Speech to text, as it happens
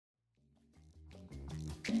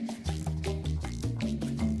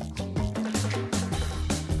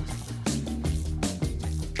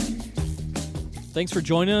Thanks for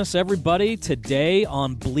joining us, everybody. Today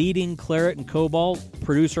on Bleeding Claret and Cobalt,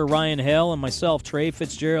 producer Ryan Hale and myself, Trey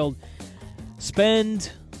Fitzgerald,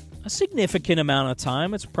 spend a significant amount of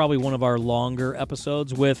time. It's probably one of our longer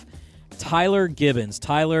episodes with Tyler Gibbons.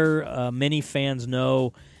 Tyler, many fans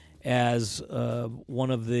know as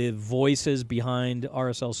one of the voices behind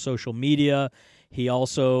RSL's social media. He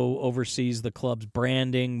also oversees the club's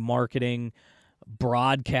branding, marketing,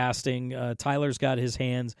 broadcasting. Tyler's got his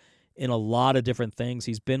hands in a lot of different things.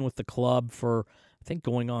 He's been with the club for, I think,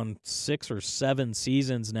 going on 6 or 7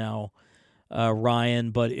 seasons now,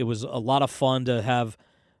 Ryan. But it was a lot of fun to have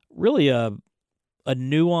really a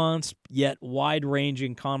nuanced yet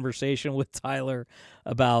wide-ranging conversation with Tyler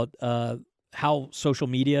about how social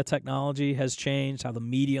media technology has changed, how the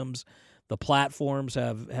mediums, the platforms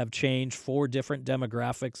have changed for different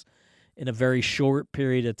demographics in a very short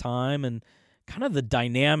period of time, and kind of the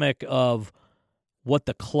dynamic of what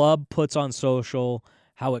the club puts on social,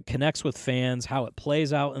 how it connects with fans, how it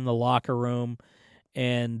plays out in the locker room,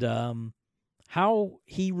 and how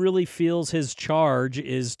he really feels his charge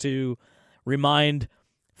is to remind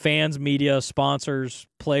fans, media, sponsors,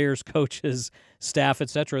 players, coaches, staff,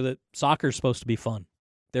 etc., that soccer is supposed to be fun.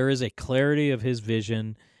 There is a clarity of his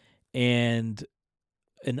vision and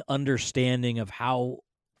an understanding of how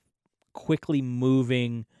quickly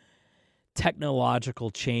moving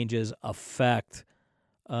technological changes affect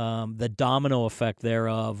the domino effect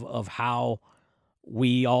thereof of how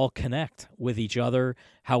we all connect with each other,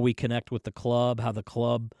 how we connect with the club, how the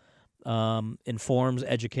club informs,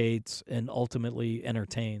 educates, and ultimately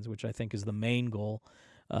entertains, which I think is the main goal,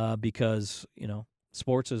 because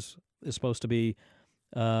sports is supposed to be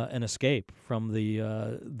an escape from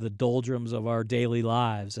the doldrums of our daily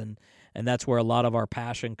lives, and that's where a lot of our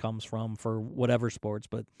passion comes from for whatever sports,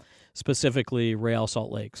 but specifically Real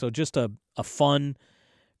Salt Lake. So just a fun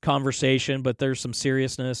conversation, but there's some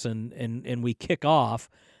seriousness, and we kick off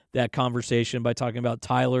that conversation by talking about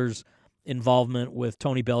Tyler's involvement with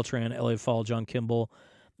Tony Beltran, Elliot Fall, John Kimball,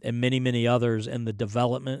 and many, many others, and the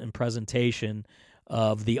development and presentation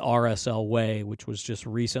of the RSL Way, which was just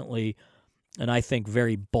recently, and I think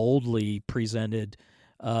very boldly presented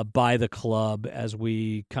by the club as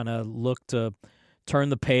we kind of look to turn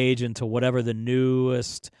the page into whatever the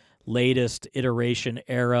newest, latest iteration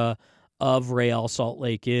era of Real Salt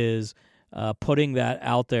Lake is, putting that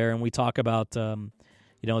out there. And we talk about,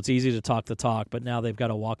 it's easy to talk the talk, but now they've got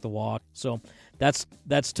to walk the walk. So that's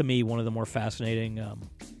to me one of the more fascinating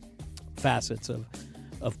facets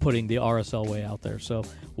of putting the RSL Way out there. So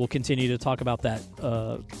we'll continue to talk about that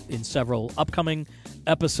in several upcoming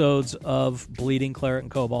episodes of Bleeding Claret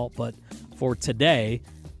and Cobalt. But for today,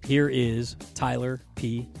 here is Tyler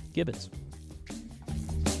P. Gibbons.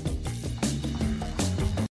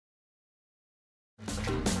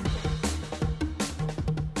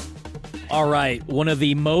 All right, one of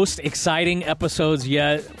the most exciting episodes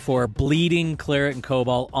yet for Bleeding Claret and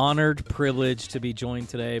Cobalt. Honored, privileged to be joined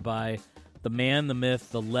today by the man, the myth,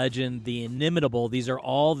 the legend, the inimitable. These are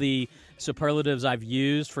all the superlatives I've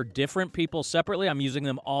used for different people separately. I'm using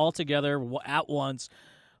them all together at once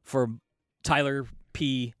for Tyler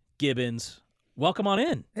P. Gibbons. Welcome on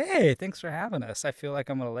in. Hey, thanks for having us. I feel like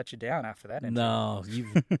I'm going to let you down after that intro. No,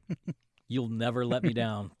 you'll never let me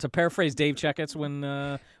down. To paraphrase Dave Checketts, when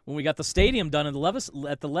we got the stadium done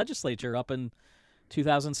at the legislature up in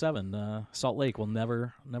 2007, Salt Lake will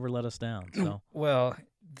never let us down. So well,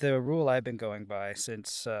 the rule I've been going by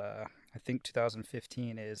since I think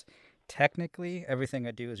 2015 is technically everything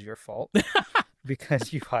I do is your fault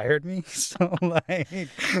because you hired me. So like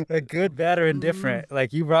a good, bad, or indifferent,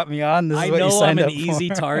 like you brought me on. This is what you signed up for. I know I'm an easy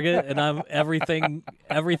target, and I'm everything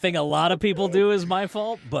a lot of people do is my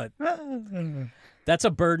fault. But that's a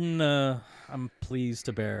burden I'm pleased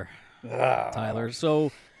to bear, Tyler.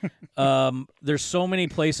 So there's so many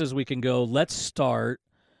places we can go. Let's start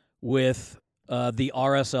with the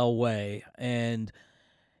RSL Way and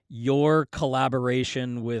your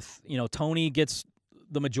collaboration with, Tony gets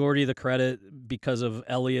the majority of the credit because of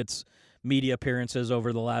Elliot's media appearances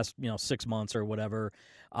over the last, 6 months or whatever.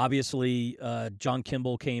 Obviously, John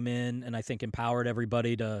Kimball came in and I think empowered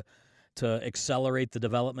everybody to accelerate the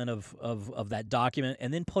development of that document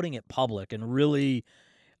and then putting it public and really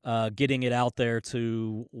getting it out there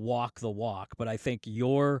to walk the walk. But I think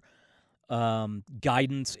your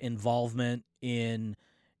guidance, involvement in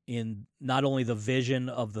not only the vision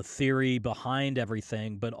of the theory behind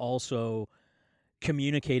everything, but also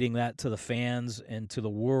communicating that to the fans and to the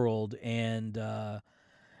world, and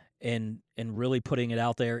really putting it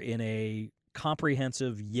out there in a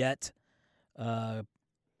comprehensive yet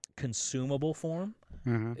consumable form.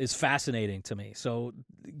 is fascinating to me. So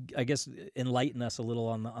I guess enlighten us a little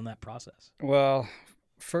on that process. Well,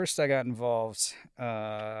 first I got involved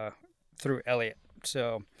through Elliot.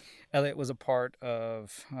 So Elliot was a part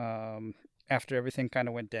of, after everything kind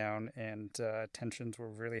of went down and tensions were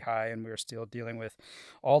really high and we were still dealing with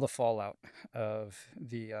all the fallout of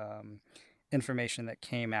the information that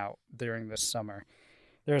came out during this summer.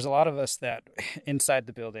 There's a lot of us that inside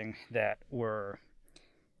the building that were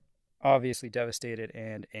obviously devastated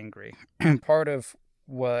and angry. Part of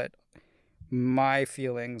what my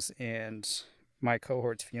feelings and my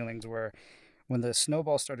cohort's feelings were, when the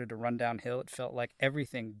snowball started to run downhill, it felt like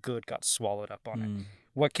everything good got swallowed up on it.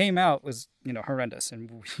 What came out was, horrendous,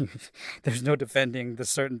 and there's no defending the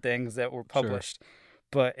certain things that were published. Sure.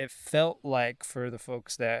 But it felt like, for the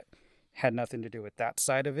folks that had nothing to do with that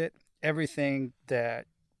side of it, everything that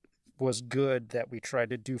was good that we tried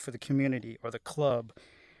to do for the community or the club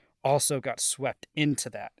also got swept into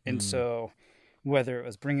that. And so whether it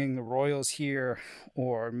was bringing the Royals here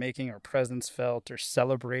or making our presence felt or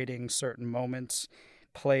celebrating certain moments,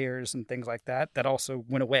 players and things like that, that also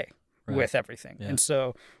went away with everything. Yeah. And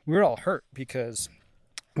so we were all hurt because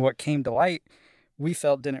what came to light, we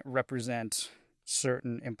felt didn't represent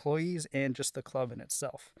certain employees and just the club in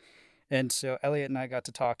itself. And so Elliot and I got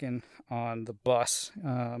to talking on the bus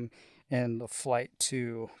and the flight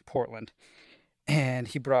to Portland. And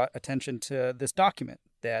he brought attention to this document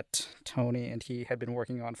that Tony and he had been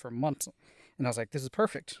working on for months. And I was like, this is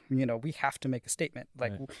perfect. We have to make a statement.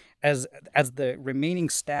 Like, as the remaining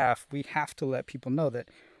staff, we have to let people know that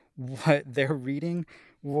what they're reading,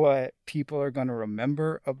 what people are going to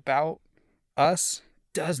remember about us,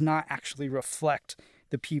 does not actually reflect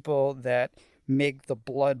the people that make the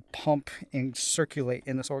blood pump and circulate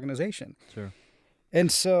in this organization. Sure.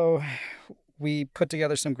 And so we put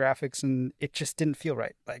together some graphics, and it just didn't feel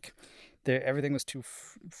right. Like, everything was too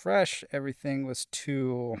fresh. Everything was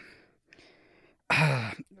too,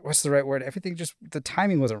 what's the right word? Everything just, the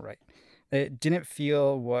timing wasn't right. It didn't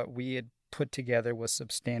feel what we had put together was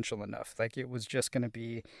substantial enough. Like, it was just going to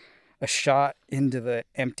be a shot into the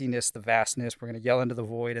emptiness, the vastness. We're going to yell into the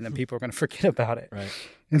void, and then people are going to forget about it. Right.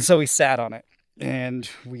 And so we sat on it, and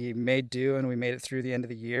we made do, and we made it through the end of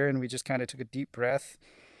the year, and we just kind of took a deep breath,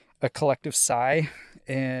 a collective sigh.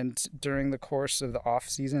 And during the course of the off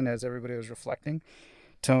season, as everybody was reflecting,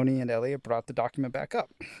 Tony and Elliot brought the document back up.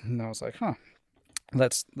 And I was like,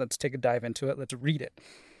 let's take a dive into it. Let's read it.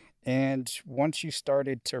 And once you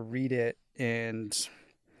started to read it and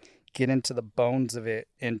get into the bones of it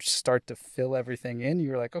and start to fill everything in,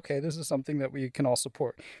 you're like, okay, this is something that we can all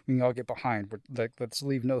support. We can all get behind. We're like, let's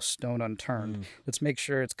leave no stone unturned. Let's make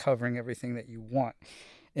sure it's covering everything that you want.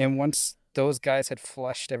 And once those guys had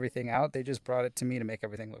flushed everything out, they just brought it to me to make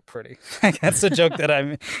everything look pretty. That's a joke that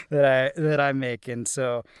I make. And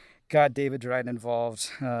so got David Dryden involved,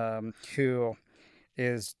 who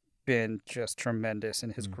is been just tremendous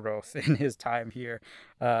in his growth in his time here.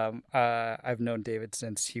 I've known David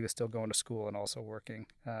since he was still going to school and also working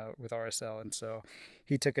with RSL. And so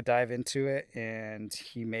he took a dive into it, and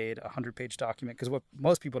he made a 100-page document. Because what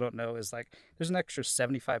most people don't know is, like, there's an extra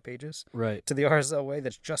 75 pages to the RSL way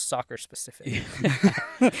that's just soccer specific.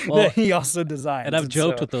 Well, that he also designed. And I've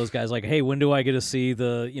joked with those guys, like, hey, when do I get to see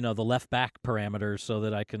the left back parameters so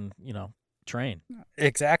that I can, train?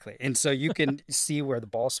 Exactly. And so you can see where the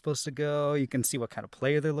ball's supposed to go. You can see what kind of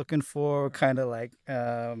player they're looking for, what kind of like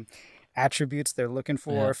attributes they're looking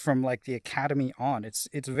for from like the academy on. It's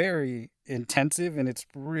very intensive, and it's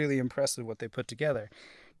really impressive what they put together.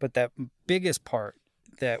 But that biggest part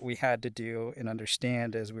that we had to do and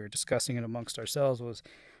understand as we were discussing it amongst ourselves was,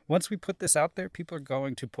 once we put this out there, people are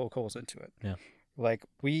going to poke holes into it. Yeah. Like,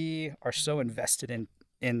 we are so invested in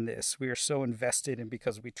this. We are so invested in,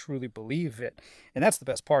 because we truly believe it. And that's the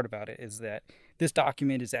best part about it, is that this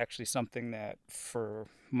document is actually something that, for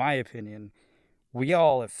my opinion, we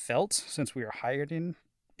all have felt since we were hired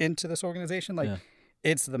into this organization. Like,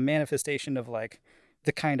 it's the manifestation of, like,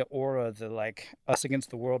 the kind of aura, the, like, us against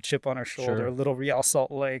the world chip on our shoulder, little Real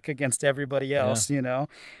Salt Lake against everybody else,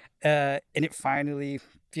 and it finally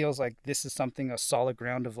feels like this is something, a solid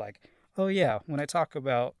ground of, like, oh yeah, when I talk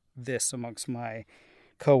about this amongst my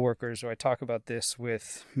coworkers, or I talk about this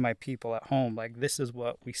with my people at home, like, this is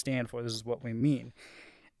what we stand for, this is what we mean.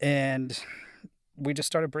 And we just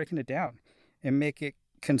started breaking it down and make it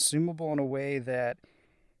consumable in a way that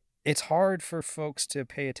it's hard for folks to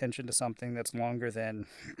pay attention to something that's longer than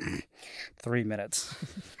 3 minutes.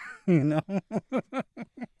 Well,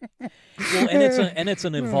 and it's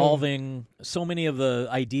an evolving, so many of the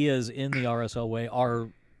ideas in the RSL way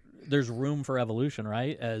there's room for evolution,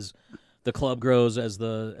 right? As the club grows, as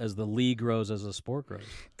the league grows, as the sport grows.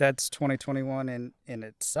 That's 2021 in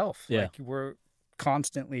itself. Yeah. Like, we're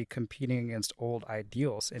constantly competing against old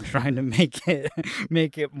ideals and trying to make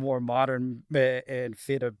it more modern and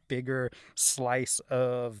fit a bigger slice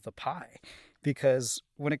of the pie. Because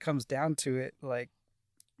when it comes down to it, like,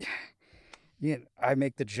 I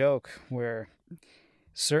make the joke where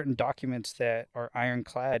certain documents that are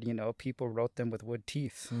ironclad, people wrote them with wood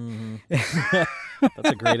teeth. Mm-hmm.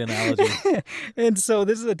 That's a great analogy. And so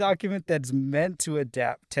this is a document that's meant to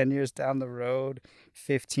adapt 10 years down the road,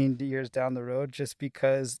 15 years down the road, just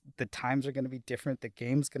because the times are going to be different. The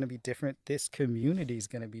game's going to be different. This community is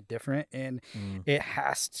going to be different. And it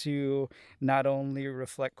has to not only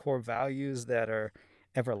reflect core values that are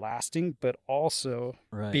everlasting, but also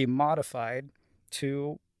be modified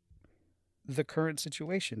to the current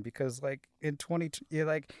situation. Because like in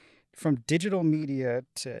from digital media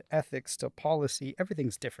to ethics to policy,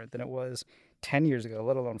 everything's different than it was 10 years ago,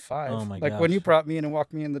 let alone 5. Oh my gosh. When you brought me in and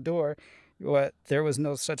walked me in the door, there was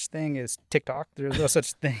no such thing as TikTok. There was no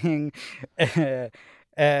such thing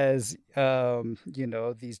as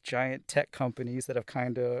these giant tech companies that have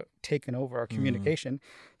kind of taken over our communication.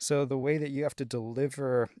 So the way that you have to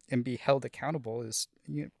deliver and be held accountable is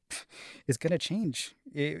going to change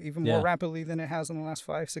even more rapidly than it has in the last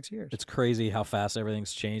 5-6 years. It's crazy how fast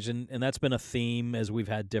everything's changed, and that's been a theme as we've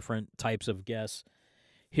had different types of guests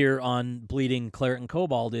here on Bleeding Claret and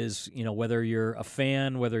Cobalt. Is whether you're a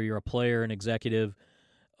fan, whether you're a player, an executive,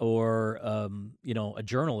 or a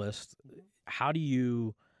journalist. How do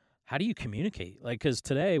you communicate? Like, because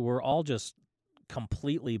today we're all just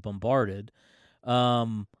completely bombarded.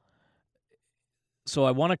 So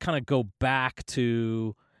I want to kind of go back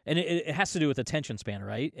to, and it has to do with attention span,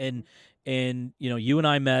 right? And you and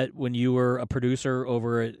I met when you were a producer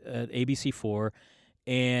over at ABC4,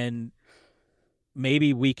 and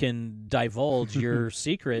maybe we can divulge your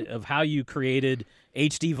secret of how you created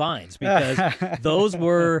HD Vines, because those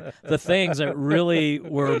were the things that really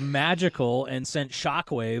were magical and sent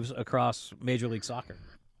shockwaves across Major League Soccer.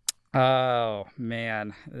 Oh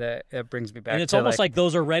man, that brings me back. And it's almost like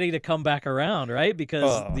those are ready to come back around, right?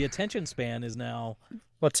 Because the attention span is now.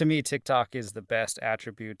 Well, to me, TikTok is the best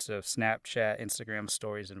attributes of Snapchat, Instagram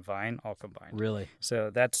Stories, and Vine all combined. Really?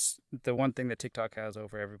 So that's the one thing that TikTok has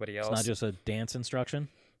over everybody else. It's not just a dance instruction?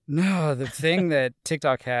 No, the thing that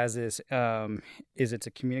TikTok has is it's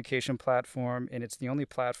a communication platform, and it's the only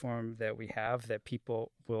platform that we have that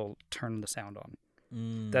people will turn the sound on.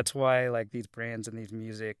 That's why like these brands and these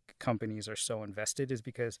music companies are so invested, is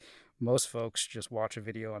because most folks just watch a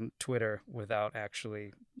video on Twitter without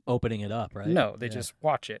actually opening it up, right? No, they just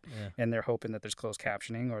watch it, and they're hoping that there's closed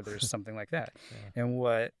captioning or there's something like that. And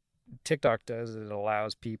what TikTok does is it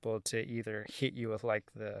allows people to either hit you with like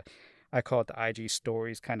I call it the IG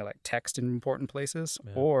stories, kind of like text in important places,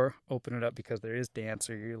 or open it up because there is dance,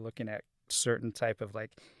 or you're looking at certain type of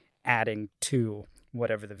like adding to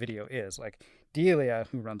whatever the video is. Like Delia,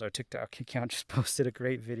 who runs our TikTok account, just posted a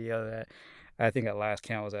great video that I think at last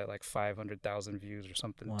count was at like 500,000 views or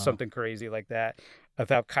something, something crazy like that,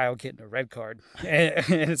 about Kyle getting a red card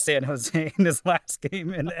in San Jose in his last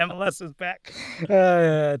game in the MLS's back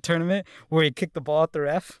tournament, where he kicked the ball at the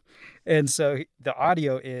ref. And so the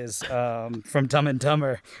audio is from Dumb and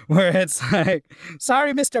Dumber, where it's like,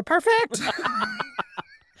 "Sorry, Mr. Perfect."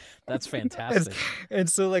 That's fantastic. And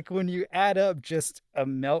so like when you add up just a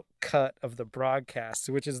melt cut of the broadcast,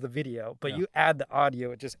 which is the video, but you add the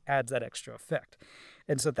audio, it just adds that extra effect.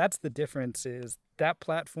 And so that's the difference, is that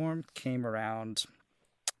platform came around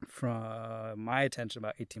from my attention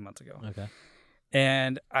about 18 months ago. Okay.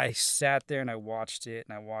 And I sat there and I watched it,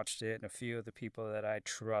 and a few of the people that I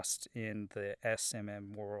trust in the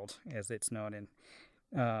SMM world, as it's known in,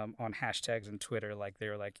 on hashtags and Twitter, like they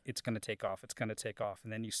were like, it's going to take off.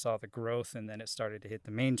 And then you saw the growth, and then it started to hit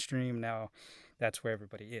the mainstream. Now that's where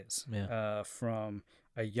everybody is, from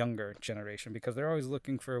a younger generation, because they're always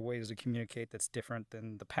looking for ways to communicate that's different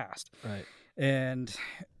than the past. Right. And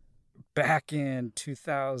back in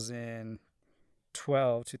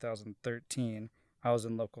 2012, 2013, I was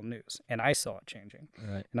in local news and I saw it changing.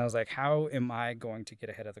 Right. And I was like, how am I going to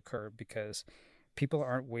get ahead of the curve? Because people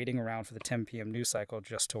aren't waiting around for the 10 p.m. news cycle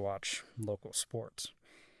just to watch local sports.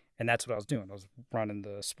 And that's what I was doing. I was running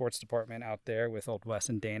the sports department out there with old Wes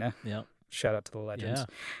and Dana. Yeah. Shout out to the legends.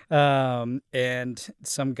 Yeah. And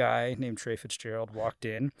some guy named Trey Fitzgerald walked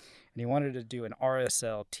in, and he wanted to do an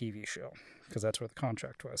RSL TV show, because that's where the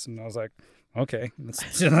contract was. And I was like, okay,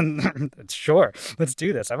 sure, let's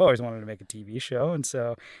do this. I've always wanted to make a TV show. And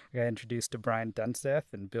so I got introduced to Brian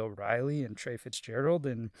Dunsteth and Bill Riley and Trey Fitzgerald,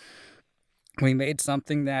 and we made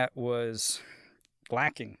something that was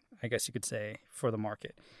lacking. I guess you could say, for the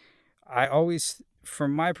market. I always,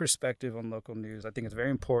 from my perspective on local news, I think it's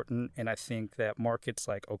very important. And I think that markets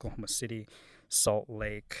like Oklahoma City, Salt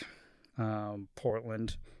Lake,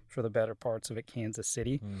 Portland, for the better parts of it, Kansas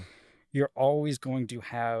City, you're always going to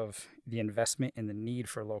have the investment and the need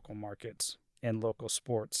for local markets and local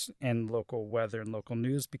sports and local weather and local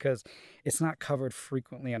news, because it's not covered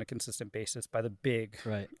frequently on a consistent basis by the big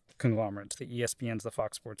conglomerates, the ESPNs, the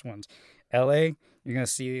Fox Sports ones. LA, you're going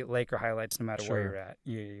to see Laker highlights no matter where you're at.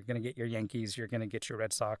 You're going to get your Yankees, you're going to get your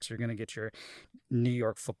Red Sox, you're going to get your New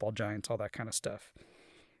York Football Giants, all that kind of stuff.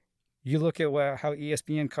 You look at how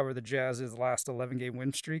ESPN covered the Jazz's last 11-game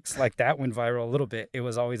win streaks, like that went viral a little bit. It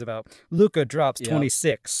was always about Luka drops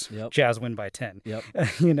 26, Jazz win by 10.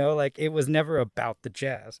 You know, like it was never about the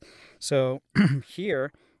Jazz. So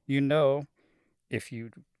here, you know, if you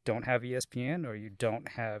don't have ESPN or you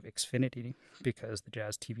don't have Xfinity because the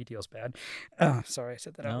Jazz TV deal's bad. Sorry, I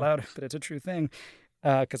said that out loud, but it's a true thing.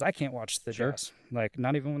 Because I can't watch the Jazz. Like,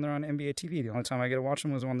 not even when they're on NBA TV. The only time I get to watch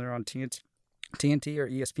them was when they're on TNT or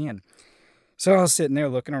ESPN. So I was sitting there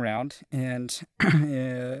looking around, and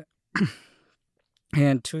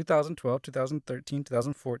in 2012, 2013,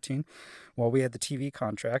 2014, while we had the TV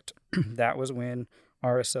contract, that was when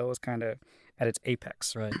RSL was kind of at its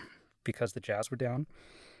apex. Right. Because the Jazz were down.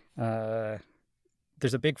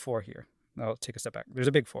 There's a big four here. I'll take a step back. There's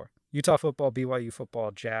a big four. Utah football, BYU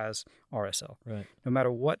football, Jazz, RSL. Right. No matter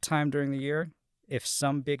what time during the year, if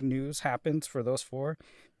some big news happens for those four,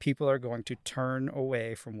 people are going to turn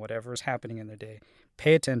away from whatever is happening in their day,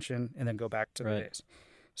 pay attention, and then go back to their days.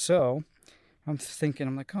 So I'm thinking,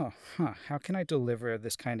 I'm like, how can I deliver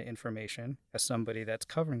this kind of information as somebody that's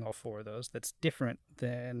covering all four of those that's different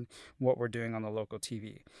than what we're doing on the local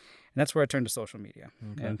TV? And that's where I turned to social media.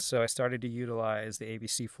 Okay. And so I started to utilize the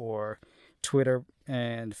ABC4 Twitter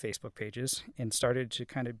and Facebook pages and started to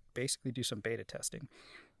kind of basically do some beta testing.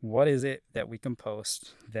 What is it that we can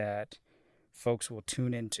post that folks will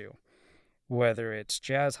tune into? Whether it's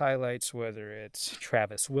Jazz highlights, whether it's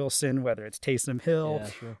Travis Wilson, whether it's Taysom Hill,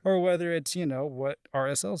 or whether it's, you know, what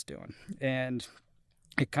RSL's doing. And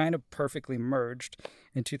it kind of perfectly merged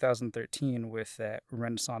in 2013 with that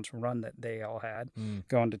Renaissance run that they all had,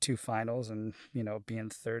 going to 2 finals and, you know, being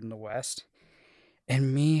third in the West.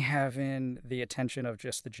 And me having the attention of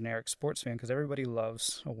just the generic sports fan, because everybody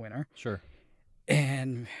loves a winner. Sure.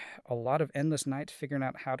 And a lot of endless nights figuring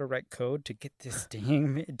out how to write code to get this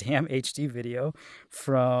damn HD video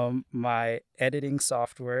from my editing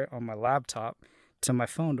software on my laptop to my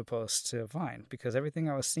phone to post to Vine, because everything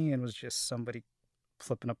I was seeing was just somebody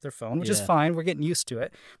flipping up their phone, which is fine. We're getting used to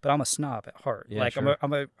it, but I'm a snob at heart.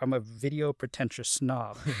 I'm a video pretentious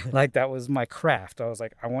snob. Like, that was my craft. I was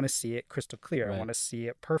like, I want to see it crystal clear. Right. I want to see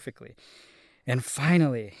it perfectly. And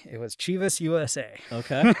finally, it was Chivas USA.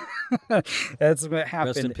 Okay. That's what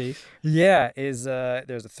happened. Rest in peace. Yeah, there's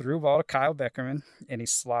a through ball to Kyle Beckerman, and he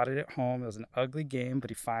slotted it home. It was an ugly game,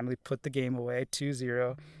 but he finally put the game away,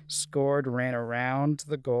 2-0, scored, ran around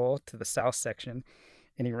the goal to the south section,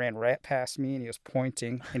 and he ran right past me, and he was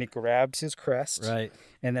pointing, and he grabbed his crest. Right.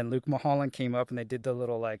 And then Luke Mulholland came up, and they did the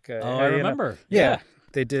little, like... I remember. Yeah.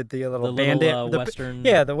 They did the little bandit. Western...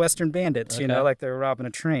 the Western bandits, you know, like they were robbing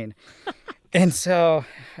a train. And so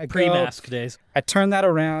I pre-mask days. I turn that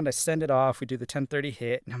around. I send it off. We do the 10:30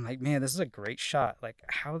 hit, and I'm like, man, this is a great shot. Like,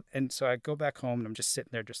 how? And so I go back home, and I'm just sitting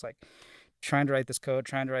there, just like trying to write this code.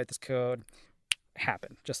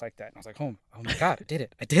 Happened just like that. And I was like, oh my God, I did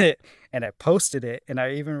it. And I posted it, and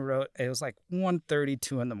I even wrote. It was like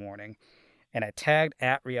 1:32 in the morning, and I tagged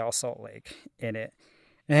at Real Salt Lake in it.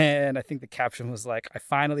 And I think the caption was like, I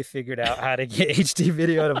finally figured out how to get HD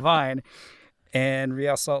video to Vine. And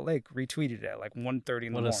Real Salt Lake retweeted it at like 1:30 in the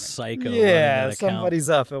morning. What a psycho. Yeah, somebody's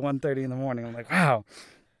up at 1:30 in the morning. I'm like, wow.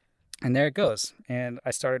 And there it goes. And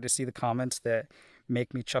I started to see the comments that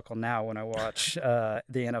make me chuckle now when I watch the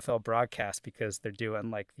NFL broadcast, because they're doing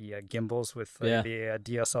like the gimbals with the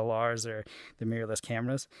DSLRs or the mirrorless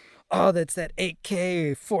cameras. Oh, that's that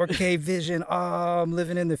 8K, 4K vision. Oh, I'm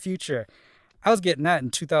living in the future. I was getting that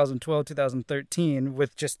in 2012, 2013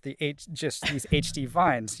 with just these HD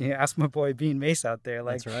Vines. You know, ask my boy Bean Mace out there.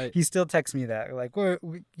 Like, that's right. He still texts me that. Like,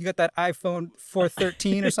 you got that iPhone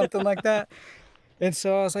 413 or something like that? And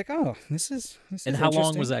so I was like, oh, this is And how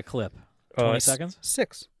long was that clip? 20 seconds?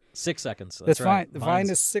 6. 6 seconds. That's right. fine. The Vine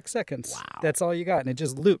is 6 seconds. Wow. That's all you got. And it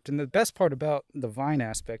just looped. And the best part about the Vine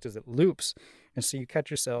aspect is it loops. And so you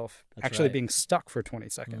catch yourself being stuck for 20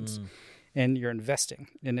 seconds. And you're investing.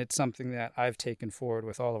 And it's something that I've taken forward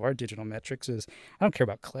with all of our digital metrics is I don't care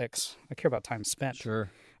about clicks. I care about time spent. Sure.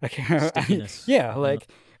 I care. Stickiness.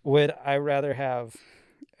 Would I rather have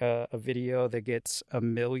a video that gets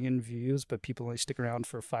 1 million views, but people only stick around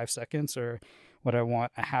for 5 seconds, or would I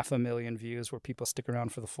want 500,000 views where people stick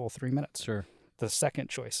around for the full 3 minutes? Sure. The second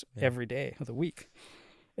choice every day of the week.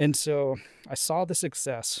 And so I saw the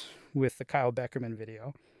success with the Kyle Beckerman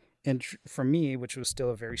video. And for me, which was still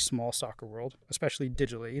a very small soccer world, especially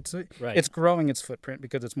digitally, it's growing its footprint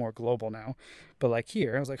because it's more global now. But like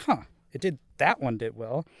here, I was like, that one did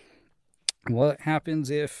well. What happens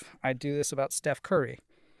if I do this about Steph Curry?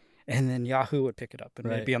 And then Yahoo would pick it up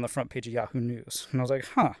and it'd be on the front page of Yahoo News. And I was like,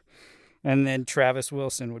 And then Travis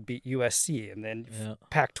Wilson would beat USC. And then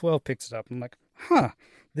Pac-12 picks it up. I'm like,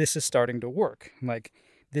 this is starting to work. I'm like,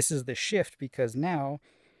 this is the shift, because now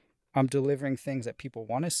I'm delivering things that people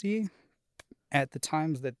want to see at the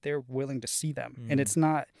times that they're willing to see them. And it's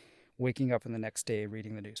not waking up in the next day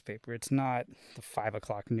reading the newspaper. It's not the 5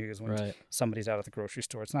 o'clock news when somebody's out at the grocery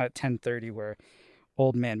store. It's not at 10:30 where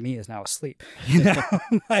old man me is now asleep. You know,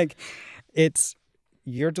 like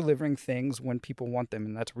you're delivering things when people want them,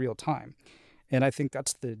 and that's real time. And I think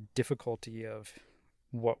that's the difficulty of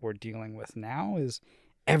what we're dealing with now is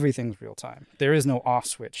everything's real time. There is no off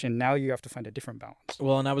switch, and now you have to find a different balance.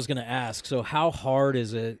 Well, and I was going to ask, so how hard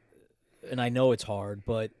is it, and I know it's hard,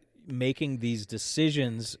 but making these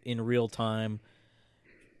decisions in real time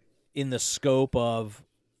in the scope of,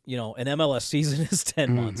 an MLS season is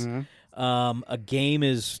 10 months. A game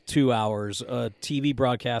is 2 hours. A TV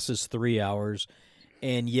broadcast is 3 hours.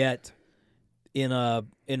 And yet in a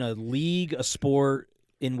league, a sport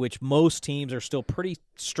in which most teams are still pretty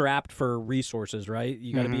strapped for resources, right?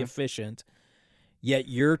 You got to be efficient. Yet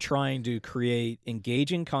you're trying to create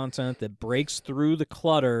engaging content that breaks through the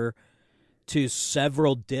clutter to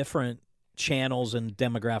several different channels and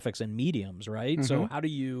demographics and mediums, right? So how do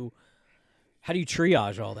you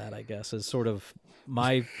triage all that, I guess, is sort of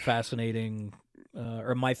my fascination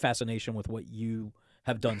with what you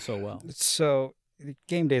have done so well. So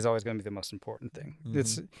game day is always going to be the most important thing.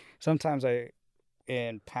 It's sometimes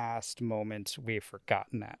in past moments we've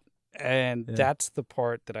forgotten that, and that's the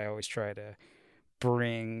part that I always try to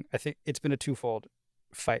bring. I think it's been a twofold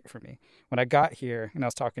fight for me. When I got here and I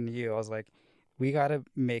was talking to you, I was like, we got to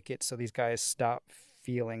make it so these guys stop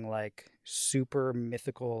feeling like super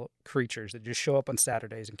mythical creatures that just show up on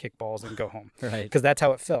Saturdays and kick balls and go home. Right. Because that's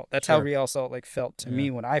how it felt. That's how Real Salt Lake felt to me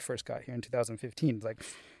when I first got here in 2015. Like,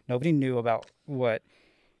 nobody knew about what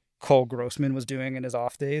Cole Grossman was doing in his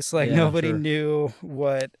off days. Like, nobody knew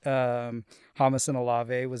what Jamison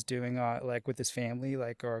Olave was doing like with his family,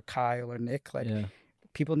 like, or Kyle or Nick. Like,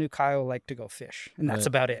 people knew Kyle liked to go fish, and that's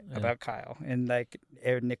about it about Kyle. And like,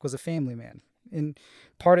 Nick was a family man. And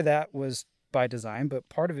part of that was by design, but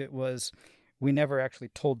part of it was we never actually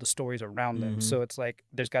told the stories around them. So it's like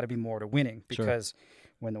there's got to be more to winning, because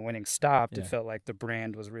when the winning stopped, it felt like the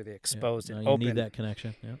brand was really exposed and open. You need that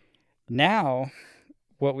connection. Now,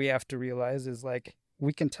 what we have to realize is like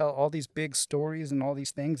we can tell all these big stories and all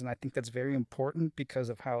these things, and I think that's very important because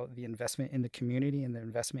of how the investment in the community and the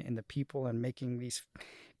investment in the people and making these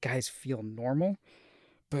guys feel normal.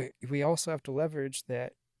 But we also have to leverage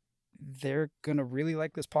that they're going to really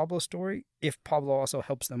like this Pablo story if Pablo also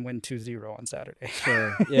helps them win 2-0 on Saturday.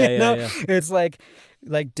 Sure. Yeah. It's like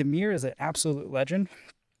Demir is an absolute legend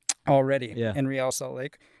already in Real Salt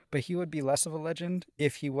Lake, but he would be less of a legend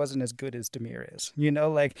if he wasn't as good as Demir is.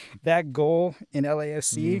 Like that goal in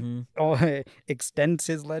LAFC extends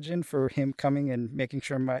his legend for him coming and making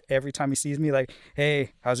sure every time he sees me, like,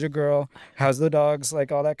 hey, how's your girl? How's the dogs?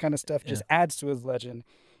 Like, all that kind of stuff just adds to his legend.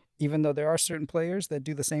 Even though there are certain players that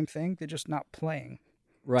do the same thing, they're just not playing.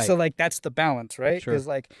 Right. So, like, that's the balance, right? Sure. Because,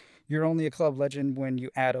 like, you're only a club legend when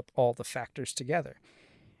you add up all the factors together.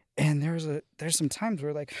 And there's some times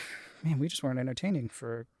where, like, man, we just weren't entertaining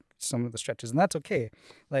for some of the stretches. And that's okay.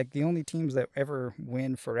 Like, the only teams that ever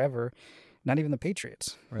win forever, not even the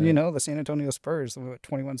Patriots. Right. The San Antonio Spurs,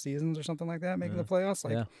 21 seasons or something like that, making the playoffs.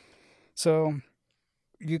 Like, so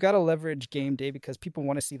you got to leverage game day because people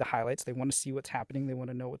want to see the highlights. They want to see what's happening. They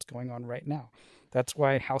want to know what's going on right now. That's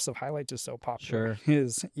why House of Highlights is so popular.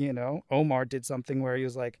 Sure. Omar did something where he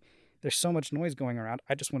was like, there's so much noise going around.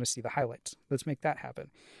 I just want to see the highlights. Let's make that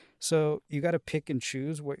happen. So you got to pick and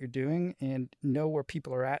choose what you're doing and know where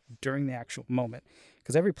people are at during the actual moment,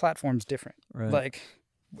 because every platform's different. Right. Like,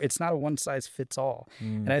 it's not a one size fits all.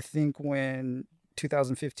 And I think when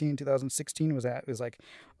 2015, 2016 was like,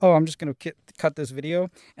 oh, I'm just going to cut this video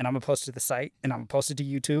and I'm going to post it to the site and I'm going to post it to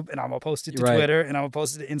YouTube and I'm going to post it to Twitter and I'm going to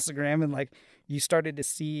post it to Instagram. And like, you started to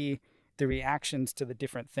see the reactions to the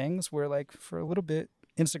different things where, like, for a little bit,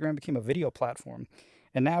 Instagram became a video platform.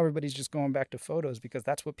 And now everybody's just going back to photos because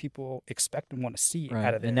that's what people expect and want to see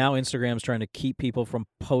out of it. And now Instagram's trying to keep people from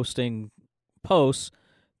posting posts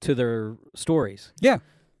to their stories. Yeah.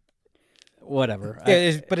 Whatever.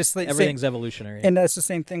 Yeah, but it's like everything's evolutionary. And that's the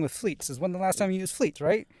same thing with fleets. Is when the last time you used fleets,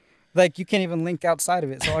 right? Like you can't even link outside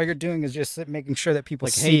of it. So all you're doing is just making sure that people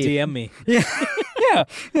like, see. hey, DM me. Yeah. Yeah.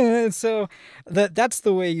 And so that's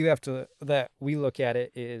the way you have to, that we look at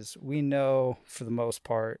it is we know for the most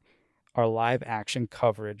part, our live action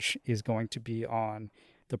coverage is going to be on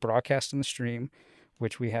the broadcast and the stream,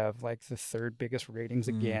 which we have like the third biggest ratings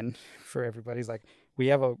again for everybody's like, we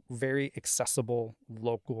have a very accessible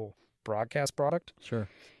local broadcast product. Sure.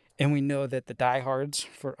 And we know that the diehards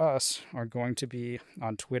for us are going to be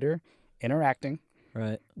on Twitter interacting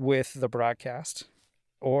with the broadcast,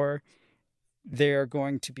 or they're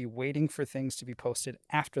going to be waiting for things to be posted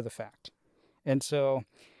after the fact. And so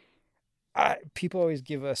people always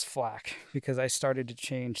give us flack because I started to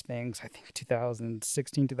change things, I think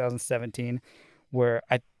 2016, 2017, where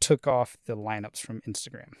I took off the lineups from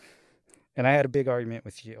Instagram. And I had a big argument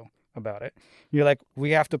with you about it. You're like,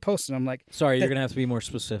 we have to post it. I'm like, sorry, you're gonna have to be more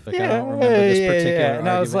specific. I don't remember this particular And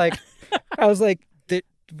argument. I was like,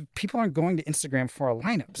 people aren't going to Instagram for our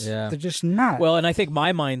lineups. Yeah. They're just not. Well, and I think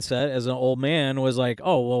my mindset as an old man was like,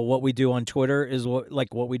 oh, well, what we do on Twitter is what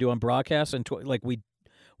we do on broadcast, and like we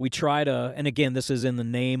try to. And again, this is in the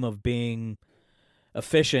name of being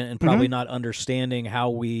efficient and probably not understanding how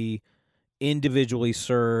we individually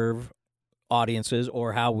serve audiences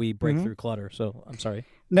or how we break through clutter. So I'm sorry.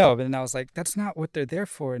 No, but then I was like, that's not what they're there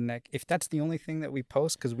for. And like, if that's the only thing that we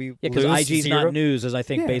post, because because IG's not news, is I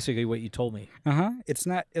think basically what you told me. It's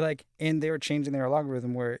not like, and they were changing their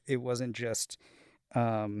algorithm where it wasn't just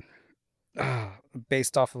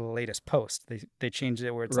based off of the latest post. They changed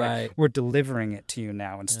it where it's like we're delivering it to you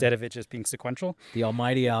now instead of it just being sequential. The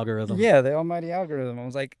almighty algorithm. Yeah, the almighty algorithm. I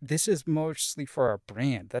was like, this is mostly for our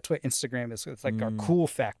brand. That's what Instagram is. It's like our cool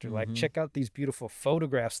factor. Like, check out these beautiful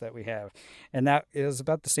photographs that we have. And that is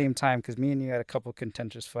about the same time, because me and you had a couple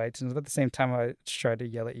contentious fights. And it was about the same time I tried to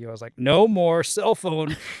yell at you. I was like, no more cell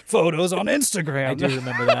phone photos on Instagram. I do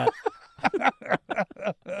remember that.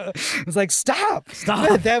 It's like, stop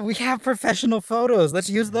that we have professional photos, let's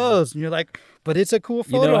use those. And you're like, but it's a cool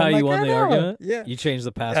photo. You know how I'm you like, won the argument? Yeah, you changed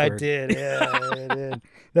the password. I did. I did.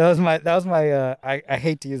 That was my I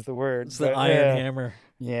hate to use the word, it's the iron hammer.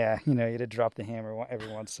 Yeah, you had to drop the hammer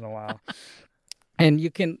every once in a while. And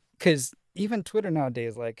you can, because even Twitter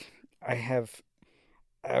nowadays, like I have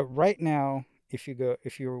right now, if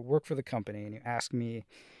you work for the company and you ask me,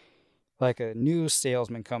 like a new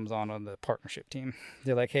salesman comes on the partnership team.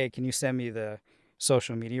 They're like, hey, can you send me the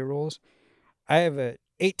social media rules? I have a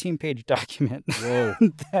 18-page document. Whoa.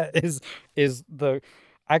 That is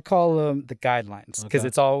I call them the guidelines, because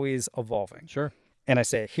it's always evolving. Sure. And I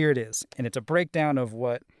say, here it is. And it's a breakdown of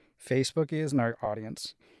what Facebook is in our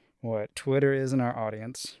audience, what Twitter is in our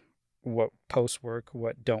audience, what posts work,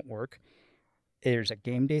 what don't work. There's a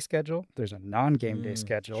game day schedule. There's a non-game day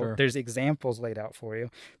schedule. Sure. There's examples laid out for you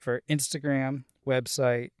for Instagram,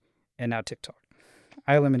 website, and now TikTok.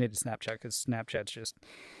 I eliminated Snapchat because Snapchat's just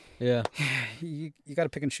you got to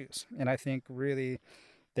pick and choose. And I think really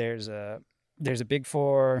there's a big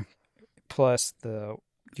four plus the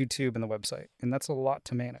YouTube and the website, and that's a lot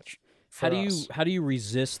to manage. How do you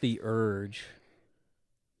resist the urge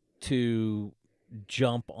to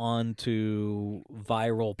jump onto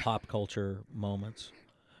viral pop culture moments,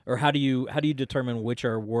 or how do you determine which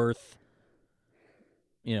are worth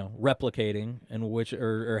replicating and which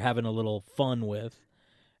or having a little fun with,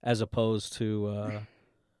 as opposed to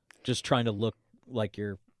just trying to look like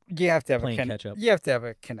you're playing catch up? You have to have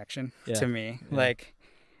a connection to me. Yeah. Like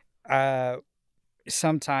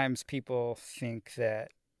sometimes people think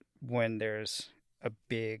that when there's a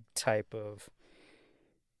big type of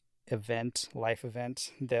life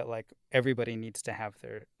event, that like everybody needs to have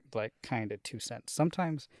their like kind of 2 cents.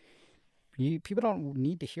 Sometimes people don't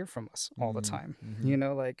need to hear from us all the time.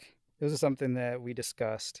 Like this is something that we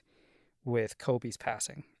discussed with Kobe's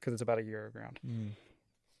passing, because it's about a year around.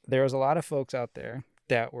 There was a lot of folks out there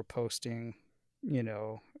that were posting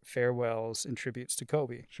farewells and tributes to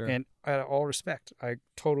Kobe. Sure. And out of all respect, I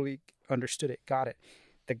totally understood it, got it.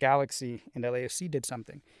 The Galaxy and LAFC did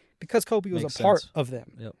something because Kobe was Makes a part sense. of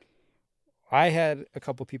them. Yep. I had a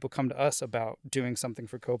couple people come to us about doing something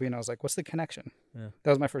for Kobe, and I was like, what's the connection? Yeah. That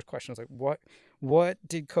was my first question. I was like, what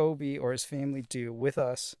did Kobe or his family do with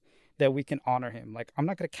us that we can honor him? Like, I'm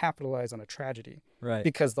not going to capitalize on a tragedy, right?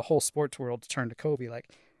 Because the whole sports world turned to Kobe. Like,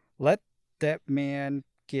 let that man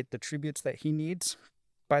get the tributes that he needs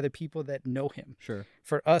by the people that know him. Sure.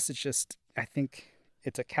 For us, it's just, I think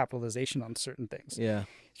it's a capitalization on certain things. Yeah.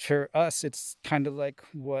 For us, it's kind of like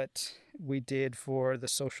what we did for the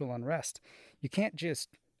social unrest. You can't just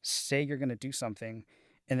say you're going to do something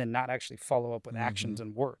and then not actually follow up with actions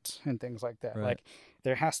and words and things like that. Right. Like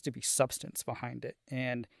there has to be substance behind it.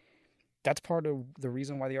 And that's part of the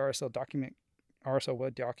reason why the RSL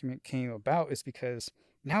Web document came about, is because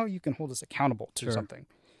now you can hold us accountable to Sure. something.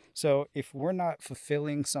 So if we're not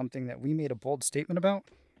fulfilling something that we made a bold statement about,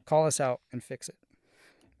 call us out and fix it.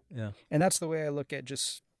 Yeah. And that's the way I look at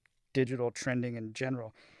just digital trending in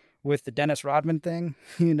general. With the Dennis Rodman thing,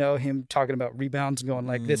 him talking about rebounds, going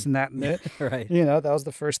like this and that and that. Right. That was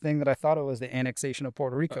the first thing that I thought of, was the annexation of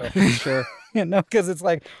Puerto Rico. Sure. Because it's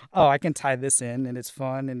like, oh, I can tie this in and it's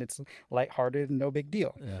fun and it's lighthearted and no big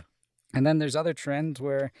deal. Yeah. And then there's other trends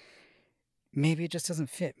where maybe it just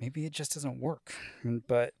doesn't fit. Maybe it just doesn't work.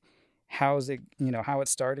 But how is it, how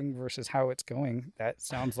it's starting versus how it's going? That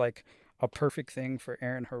sounds like a perfect thing for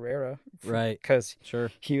Aaron Herrera. Right. Because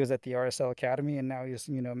Sure. he was at the RSL Academy and now he's,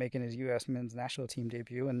 making his U.S. men's national team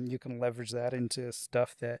debut. And you can leverage that into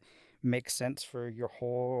stuff that makes sense for your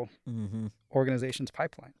whole organization's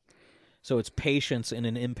pipeline. So it's patience in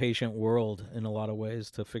an impatient world in a lot of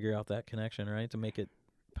ways to figure out that connection, right? To make it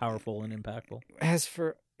powerful and impactful. As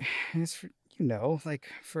for like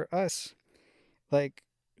for us, like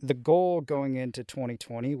the goal going into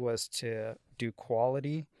 2020 was to do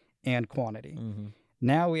quality and quantity.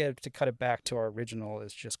 Now we have to cut it back to our original,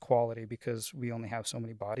 is just quality, because we only have so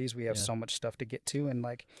many bodies. We have so much stuff to get to. And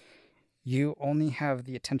like, you only have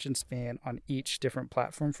the attention span on each different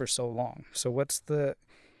platform for so long. So what's the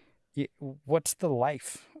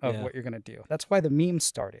life of what you're going to do? That's why the memes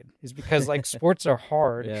started, is because like sports are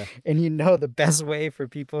hard. And the best way for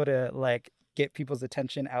people to like get people's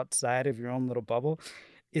attention outside of your own little bubble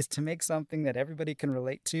is to make something that everybody can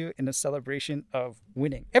relate to in a celebration of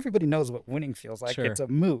winning. Everybody knows what winning feels like. Sure. It's a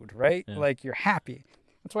mood, right? Yeah. Like you're happy.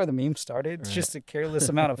 That's why the meme started. It's just a careless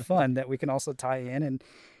amount of fun that we can also tie in and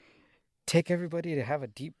take everybody to have a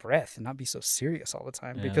deep breath and not be so serious all the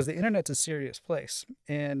time, because the internet's a serious place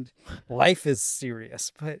and life is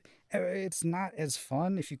serious, but it's not as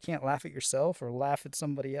fun if you can't laugh at yourself or laugh at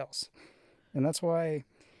somebody else. And that's why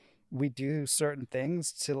we do certain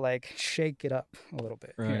things to like shake it up a little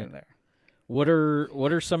bit here and there. What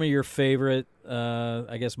are some of your favorite,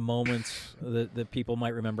 I guess, moments that people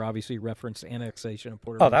might remember? Obviously, you referenced annexation of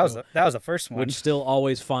Puerto Rico. Oh, that was the first one, which still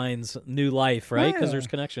always finds new life, right? Because there's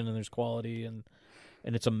connection and there's quality, and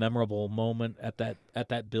it's a memorable moment at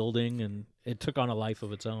that building, and it took on a life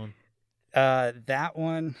of its own. That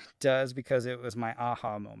one does, because it was my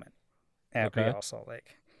aha moment at Real Salt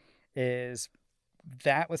Lake.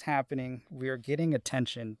 That was happening. We were getting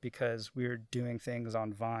attention because we were doing things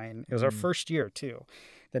on Vine. It was our first year, too,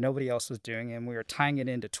 that nobody else was doing. And we were tying it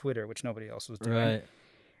into Twitter, which nobody else was doing. Right.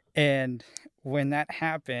 And when that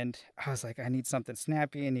happened, I was like, I need something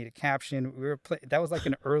snappy. I need a caption. That was like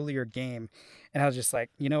an earlier game. And I was just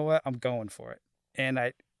like, you know what? I'm going for it. And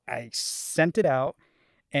I sent it out.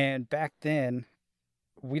 And back then,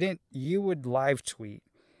 you would live tweet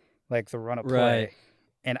like the run of play. Right.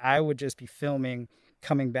 And I would just be filming,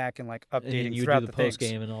 coming back and like updating and you throughout do the things.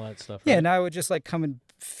 post game and all that stuff. Yeah, right? and I would just like come and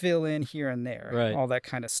fill in here and there, Right. all that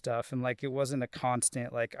kind of stuff. And like, it wasn't a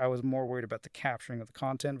constant, like I was more worried about the capturing of the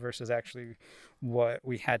content versus actually what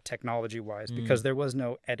we had technology wise, because there was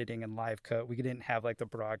no editing and live cut. We didn't have like the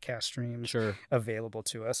broadcast streams available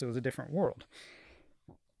to us. It was a different world.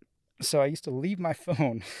 So I used to leave my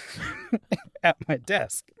phone at my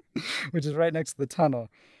desk, which is right next to the tunnel.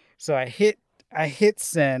 So I hit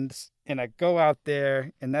send and I go out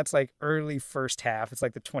there, and that's like early first half. It's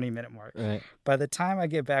like the 20-minute mark. Right. By the time I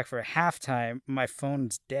get back for halftime, my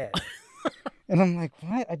phone's dead. And I'm like,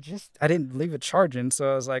 what? I didn't leave it charging.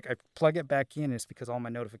 So I was like, I plug it back in. It's because all my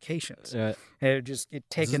notifications, it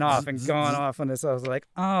taken off and gone off on this. I was like,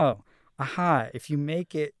 oh, aha. If you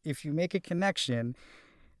make a connection,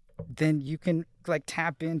 then you can like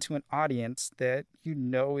tap into an audience that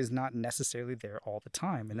is not necessarily there all the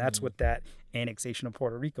time. And that's what that annexation of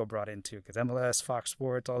Puerto Rico brought into, because MLS, Fox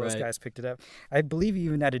Sports, all those guys picked it up. I believe you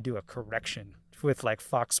even had to do a correction with like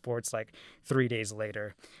Fox Sports like 3 days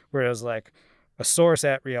later, where it was like, a source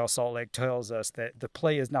at Real Salt Lake tells us that the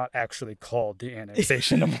play is not actually called the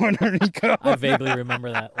annexation of Puerto Rico. I vaguely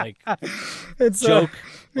remember that, like, it's joke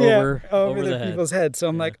over the head. people's heads. So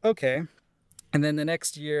I'm like, okay. And then the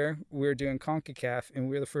next year, we were doing CONCACAF, and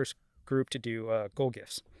we were the first group to do goal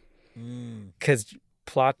gifts. Because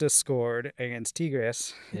Plata scored against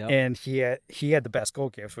Tigres, and he had the best goal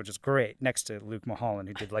gift, which is great, next to Luke Mulholland,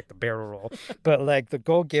 who did like the barrel roll. But like the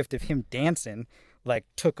goal gift of him dancing like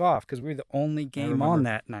took off because we were the only game on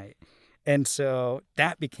that night. And so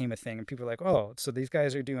that became a thing, and people were like, oh, so these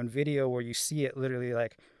guys are doing video where you see it literally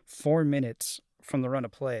like 4 minutes from the run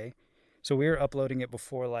of play. So we were uploading it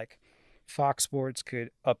before like Fox Sports could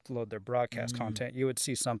upload their broadcast content, you would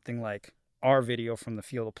see something like our video from the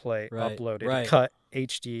field of play Right, uploaded, right. cut,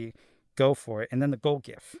 HD, go for it, and then the goal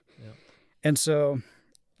GIF. Yep. And so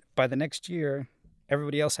by the next year,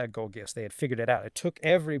 everybody else had goal GIFs. They had figured it out. It took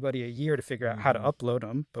everybody a year to figure out how to upload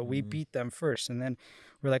them, but we beat them first. And then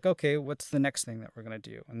we're like, okay, what's the next thing that we're going to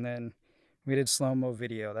do? And then we did slow-mo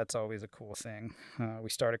video. That's always a cool thing. We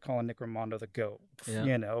started calling Nick Raimondo the GOAT,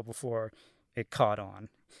 before it caught on,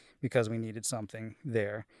 because we needed something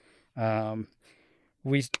there.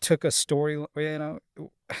 We took a story, the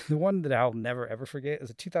one that I'll never, ever forget is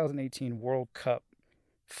the 2018 World Cup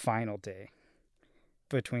final day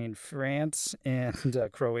between France and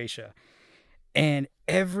Croatia. And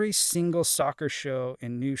every single soccer show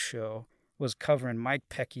and news show was covering Mike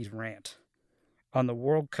Pecky's rant on the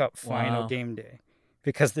World Cup final game day,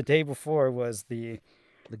 because the day before was the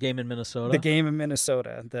game in Minnesota. The game in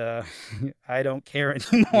Minnesota. The I don't care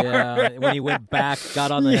anymore. Yeah, when he went back,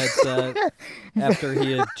 got on the headset after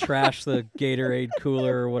he had trashed the Gatorade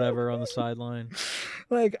cooler or whatever on the sideline.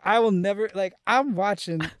 Like, I will never, like, I'm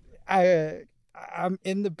watching, I'm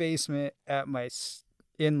in the basement at my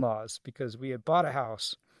in-laws because we had bought a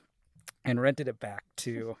house and rented it back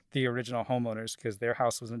to the original homeowners because their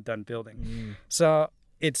house wasn't done building. So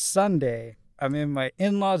it's Sunday. I'm in my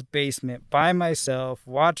in-laws' basement by myself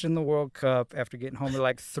watching the World Cup after getting home at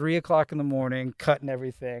like 3 o'clock in the morning, cutting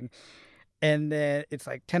everything. And then it's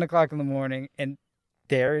like 10 o'clock in the morning, and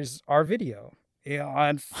there's our video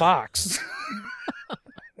on Fox.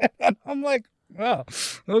 And I'm like, well,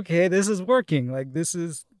 okay, this is working. Like, this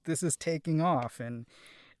is taking off. And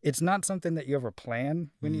it's not something that you ever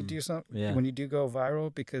plan when you do something, when you do go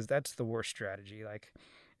viral, because that's the worst strategy. Like,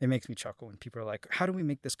 it makes me chuckle when people are like, how do we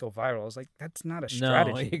make this go viral? I was like, that's not a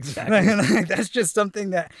strategy. No, exactly. Like, that's just something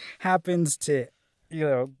that happens to,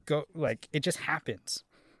 go, like, it just happens,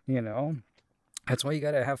 That's why you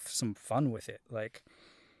got to have some fun with it. Like,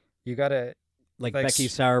 you got to. Like Becky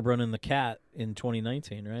Sauerbrunn and the cat in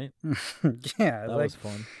 2019, right? Yeah. That was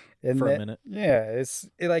fun a minute. Yeah.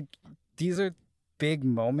 Like, these are big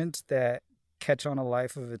moments that catch on a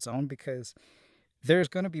life of its own, because there's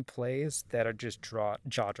going to be plays that are just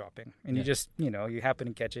jaw-dropping. And you just, you happen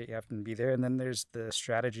to catch it, you happen to be there. And then there's the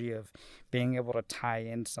strategy of being able to tie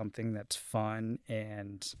in something that's fun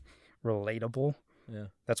and relatable. Yeah.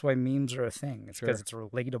 That's why memes are a thing. It's because it's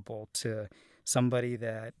relatable to somebody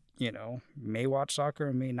that, may watch soccer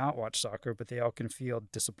and may not watch soccer, but they all can feel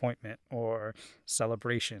disappointment or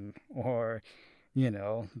celebration, or,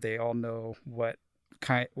 they all know what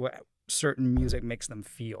certain music makes them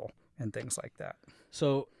feel, and things like that.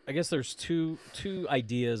 So I guess there's two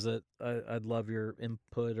ideas that I'd love your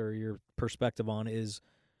input or your perspective on. Is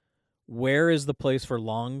where is the place for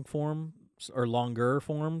long form or longer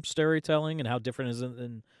form storytelling, and how different is it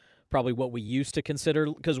than probably what we used to consider?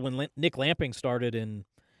 Because when Nick Lamping started in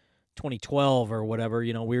 2012 or whatever,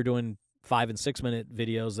 we were doing 5 and 6 minute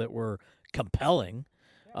videos that were compelling.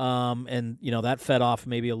 And that fed off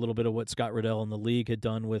maybe a little bit of what Scott Riddell and the league had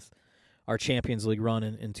done with our Champions League run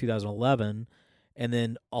in 2011. And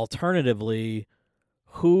then alternatively,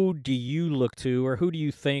 who do you look to, or who do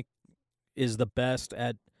you think is the best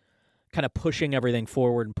at kind of pushing everything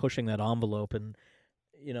forward and pushing that envelope? And,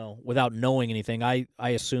 without knowing anything, I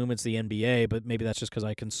assume it's the NBA, but maybe that's just because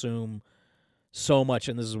I consume so much.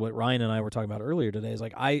 And this is what Ryan and I were talking about earlier today, is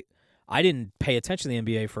like, I didn't pay attention to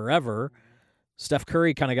the NBA forever. Steph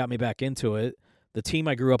Curry kind of got me back into it. The team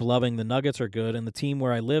I grew up loving, the Nuggets, are good, and the team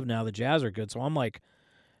where I live now, the Jazz, are good. So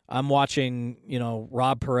I'm watching,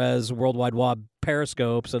 Rob Perez, Worldwide Wob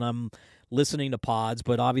Periscopes, and I'm listening to pods.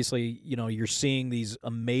 But obviously, you're seeing these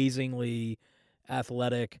amazingly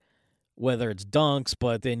athletic, whether it's dunks,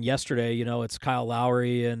 but then yesterday, it's Kyle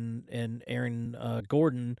Lowry and Aaron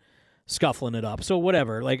Gordon scuffling it up. So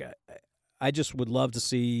whatever. Like, I just would love to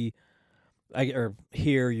see or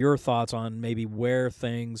hear your thoughts on maybe where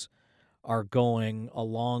things are going,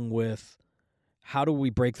 along with how do we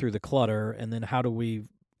break through the clutter, and then how do we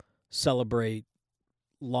celebrate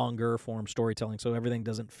longer form storytelling so everything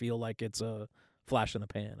doesn't feel like it's a flash in the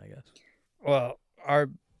pan, I guess. Well,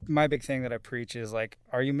 my big thing that I preach is, like,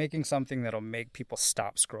 are you making something that'll make people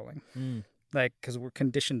stop scrolling? Like, because we're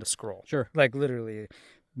conditioned to scroll. Sure. Like, literally,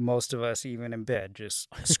 most of us, even in bed, just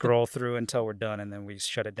scroll through until we're done, and then we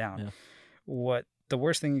shut it down. Yeah. What the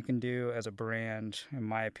worst thing you can do as a brand, in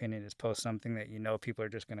my opinion, is post something that people are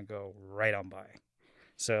just going to go right on by.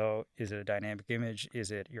 So is it a dynamic image? Is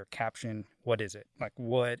it your caption? What is it? Like,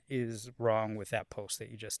 what is wrong with that post that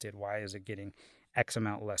you just did? Why is it getting X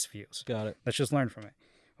amount less views? Got it. Let's just learn from it.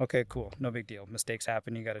 Okay, cool. No big deal. Mistakes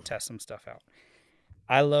happen. You got to test some stuff out.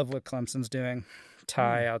 I love what Clemson's doing.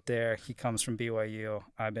 Ty out there, he comes from BYU.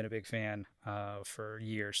 I've been a big fan for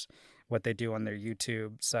years. What they do on their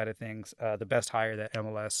YouTube side of things, the best hire that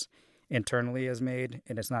MLS internally has made,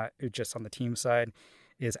 and it's not just on the team side,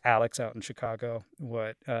 is Alex out in Chicago.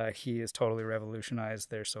 What he has totally revolutionized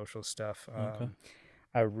their social stuff. Okay.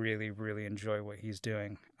 I really, really enjoy what he's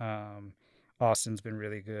doing. Austin's been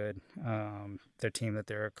really good. Their team that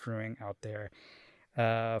they're accruing out there.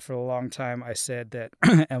 For a long time, I said that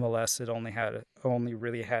MLS had only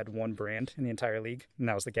really had one brand in the entire league, and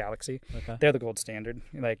that was the Galaxy. Okay. They're the gold standard.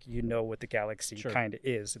 Like, you know what the Galaxy Sure. kind of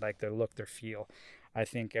is, like their look, their feel. I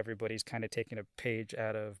think everybody's kind of taken a page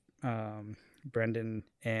out of Brendan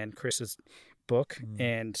and Chris's book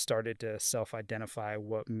and started to self-identify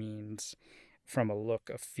what means from a look,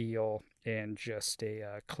 a feel, and just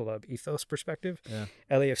a club ethos perspective. Yeah.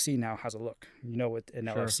 LAFC now has a look. You know what an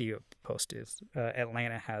Sure. LAFC post is.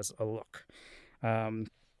 Atlanta has a look.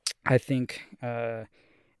 I think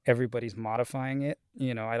everybody's modifying it.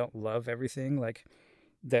 You know, I don't love everything like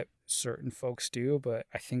that certain folks do, but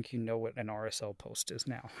I think you know what an RSL post is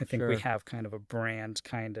now. I think we Sure. have kind of a brand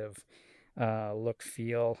kind of look,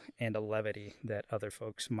 feel, and a levity that other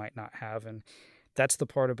folks might not have. And that's the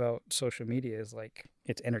part about social media is like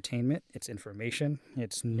it's entertainment, it's information,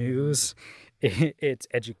 it's news, it's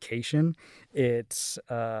education, it's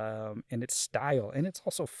and it's style, and it's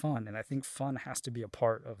also fun. And I think fun has to be a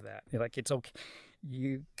part of that. Like, it's okay.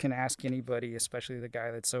 You can ask anybody, especially the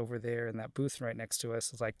guy that's over there in that booth right next to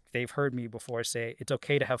us. It's like they've heard me before say it's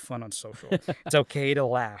okay to have fun on social. It's okay to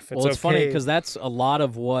laugh. Well, it's funny okay. because that's a lot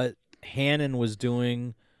of what Hannon was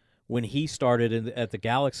doing when he started at the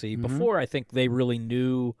Galaxy. Before, I think they really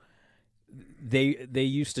knew. They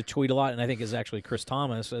used to tweet a lot, and I think it's actually Chris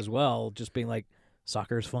Thomas as well, just being like,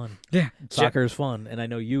 "Soccer is fun. Yeah, Soccer is fun," and I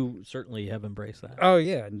know you certainly have embraced that. Oh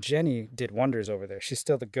yeah, and Jenny did wonders over there. She's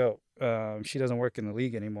still the GOAT. She doesn't work in the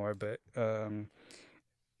league anymore, but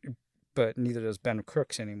neither does Ben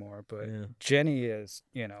Crooks anymore. But Yeah. Jenny is,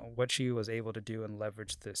 you know, what she was able to do and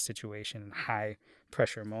leverage the situation in high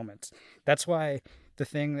pressure moments. That's why the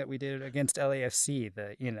thing that we did against LAFC,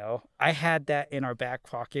 I had that in our back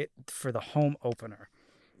pocket for the home opener.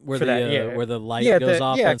 Where for the that, yeah. where the light Yeah, goes the-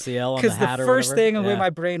 off yeah, against the L on the Because the hat or first whatever. thing in the way Yeah. my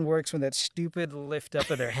brain works when that stupid lift up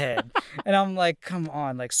of their head. And I'm like, come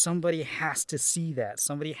on, like somebody has to see that.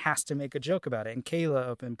 Somebody has to make a joke about it. And Kayla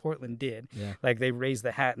up in Portland did. Yeah. Like they raised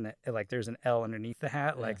the hat and like there's an L underneath the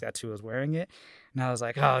hat. Like that's who was wearing it. And I was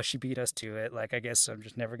like, oh, she beat us to it. Like, I guess I'm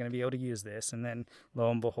just never going to be able to use this. And then lo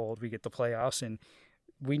and behold, we get the playoffs and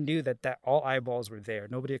we knew that all eyeballs were there.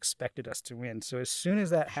 Nobody expected us to win. So as soon as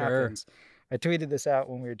that happens, I tweeted this out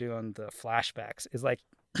when we were doing the flashbacks. Is like,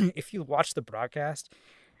 if you watch the broadcast,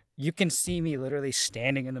 you can see me literally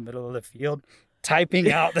standing in the middle of the field,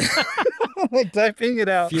 typing out, like typing it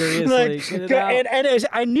out, Furiously, like, get it out. and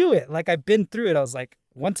I knew it. Like I've been through it. I was like,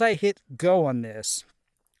 once I hit go on this,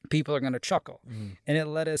 people are gonna chuckle, and it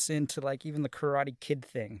led us into like even the Karate Kid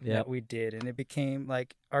thing that we did, and it became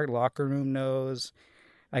like our locker room knows.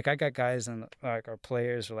 Like I got guys and like our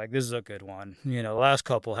players were like, this is a good one. You know, the last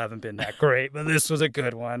couple haven't been that great, but this was a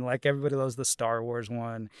good one. Like everybody loves the Star Wars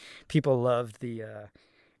one. People loved the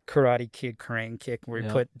Karate Kid crane kick where he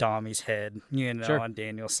put Dommy's head, on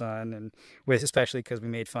Danielson, and especially because we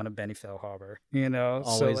made fun of Benny Feilhaber,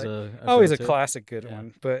 Always so like, a always a go-to. classic good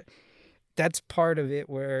one. But that's part of it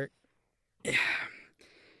where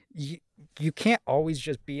you can't always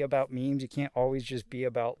just be about memes. You can't always just be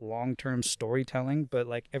about long-term storytelling, but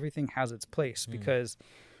like everything has its place because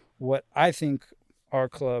what I think our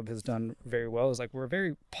club has done very well is like we're a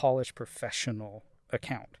very polished professional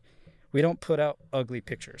account. We don't put out ugly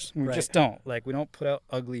pictures. We just don't. Like we don't put out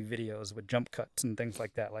ugly videos with jump cuts and things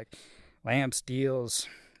like that. Like Lamb Steels,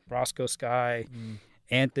 Roscoe Sky,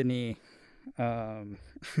 Anthony,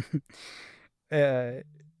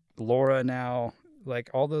 Laura now.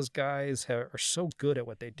 Like all those guys are so good at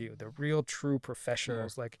what they do. They're real, true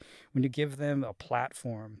professionals. Like when you give them a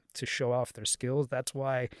platform to show off their skills, that's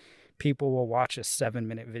why people will watch a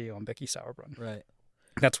 7-minute video on Becky Sauerbrunn. Right.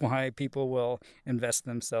 That's why people will invest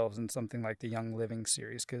themselves in something like the Young Living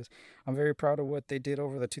series, because I'm very proud of what they did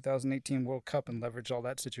over the 2018 World Cup and leveraged all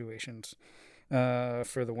that situations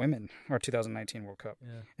for the women, or 2019 World Cup.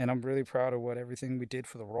 Yeah. And I'm really proud of everything we did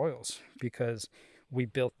for the Royals, because we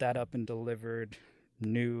built that up and delivered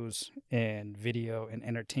news and video and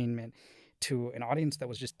entertainment to an audience that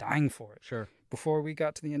was just dying for it. Sure. Before we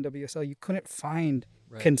got to the NWSL, you couldn't find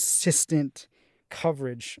consistent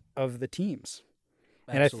coverage of the teams.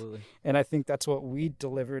 Absolutely. And I think that's what we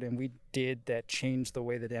delivered and we did that changed the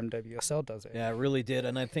way that MWSL does it. Yeah, it really did.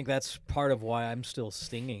 And I think that's part of why I'm still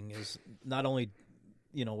stinging is not only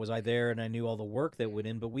was I there and I knew all the work that went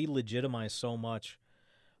in, but we legitimized so much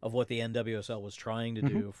of what the NWSL was trying to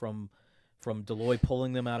do, from Deloitte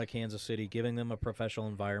pulling them out of Kansas City, giving them a professional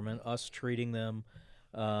environment, us treating them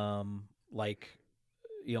like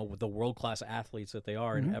the world-class athletes that they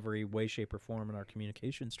are in every way, shape, or form in our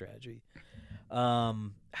communication strategy.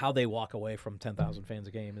 How they walk away from 10,000 fans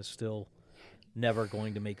a game is still never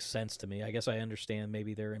going to make sense to me. I guess I understand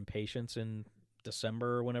maybe their impatience in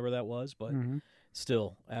December or whenever that was, but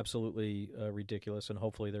still absolutely ridiculous. And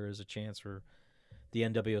hopefully there is a chance for the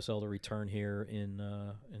NWSL to return here in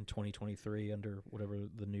 2023 under whatever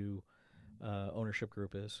the new ownership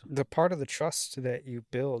group is. The part of the trust that you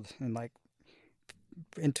build, and like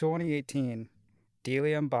in 2018,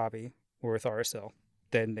 Delia and Bobby were with RSL.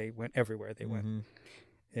 Then they went everywhere they went.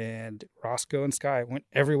 And Roscoe and Sky went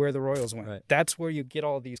everywhere the Royals went. Right. That's where you get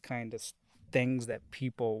all these kind of things that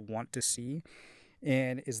people want to see,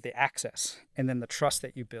 and is the access and then the trust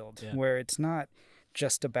that you build, where it's not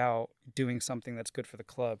just about doing something that's good for the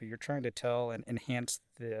club. You're trying to tell and enhance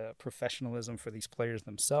the professionalism for these players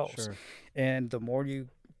themselves. Sure. And the more you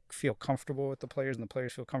feel comfortable with the players and the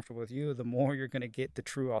players feel comfortable with you, the more you're going to get the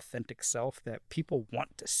true authentic self that people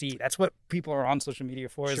want to see. That's what people are on social media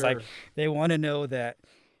for. Is like, they want to know that,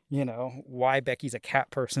 why Becky's a cat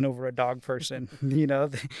person over a dog person.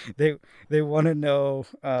 They want to know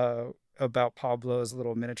about Pablo's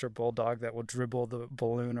little miniature bulldog that will dribble the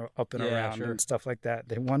balloon up and around and stuff like that.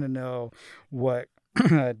 They want to know what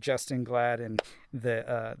Justin Glad and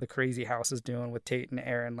the crazy house is doing with Tate and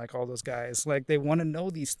Aaron, like all those guys. Like, they want to know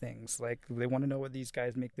these things. Like, they want to know what these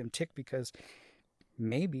guys make them tick, because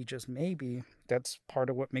maybe, just maybe, that's part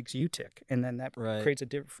of what makes you tick, and then that creates a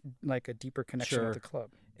deeper connection with the club.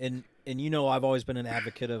 And I've always been an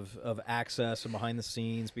advocate of access and behind the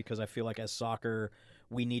scenes, because I feel like as soccer,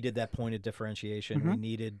 we needed that point of differentiation. We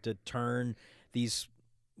needed to turn these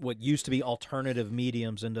what used to be alternative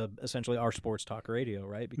mediums into essentially our sports talk radio,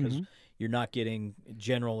 right? Because you're not getting,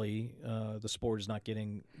 generally, the sport is not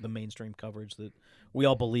getting the mainstream coverage that we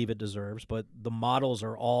all believe it deserves, but the models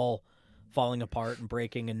are all falling apart and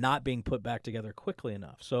breaking and not being put back together quickly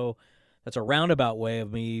enough. So that's a roundabout way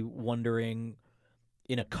of me wondering,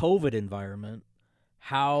 in a COVID environment,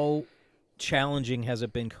 how challenging has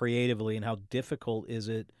it been creatively, and how difficult is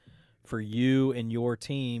it for you and your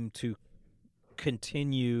team to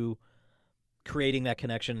continue creating that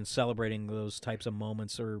connection and celebrating those types of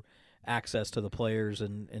moments, or access to the players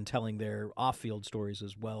and telling their off-field stories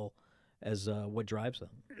as well as what drives them?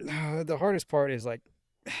 The hardest part is, like,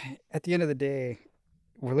 at the end of the day,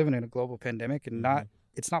 we're living in a global pandemic, and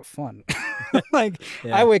it's not fun.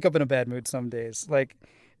 I wake up in a bad mood some days. Like,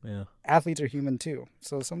 athletes are human too.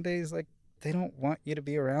 So some days, like, they don't want you to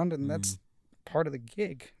be around, and that's part of the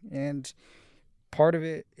gig. And part of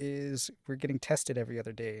it is we're getting tested every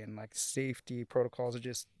other day, and like safety protocols are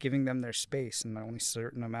just giving them their space, and only a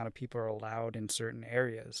certain amount of people are allowed in certain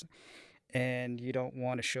areas. And you don't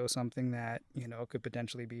want to show something that, could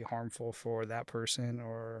potentially be harmful for that person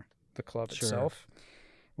or the club itself.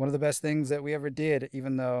 One of the best things that we ever did,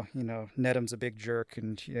 even though, Nedham's a big jerk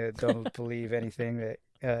and don't believe anything that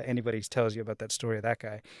anybody tells you about that story of that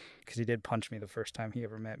guy, because he did punch me the first time he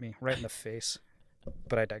ever met me, right in the face.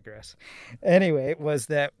 But I digress. Anyway, was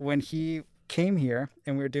that when he came here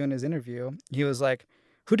and we were doing his interview, he was like,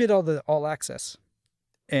 who did all the all access?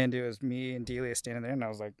 And it was me and Delia standing there, and I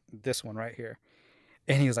was like, this one right here.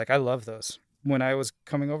 And he was like, I love those. When I was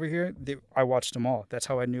coming over here, I watched them all. That's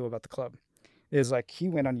how I knew about the club. It was like, he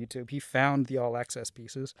went on YouTube, he found the all access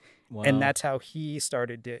pieces, and that's how he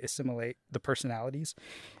started to assimilate the personalities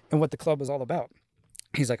and what the club was all about.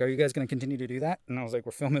 He's like, are you guys going to continue to do that? And I was like,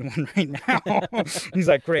 we're filming one right now. He's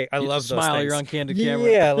like, great. I love those smile, things. you're on candid camera.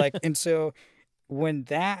 Yeah. And so when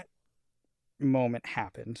that moment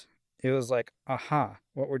happened, it was like, aha,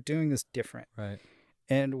 what we're doing is different. Right.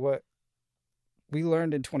 And what we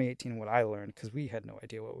learned in 2018, what I learned, because we had no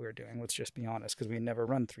idea what we were doing, let's just be honest, because we had never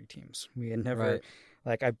run 3 teams. We had never,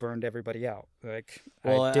 I burned everybody out.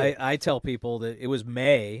 I tell people that it was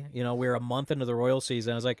May, we're a month into the Royal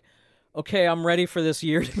season. I was like, okay, I'm ready for this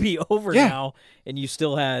year to be over now. And you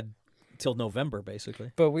still had till November,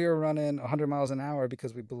 basically. But we were running 100 miles an hour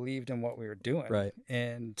because we believed in what we were doing. Right.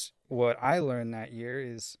 And what I learned that year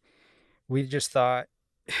is we just thought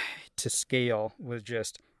to scale was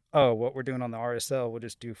just, what we're doing on the RSL, we'll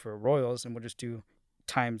just do for Royals, and we'll just do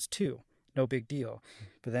 ×2. No big deal.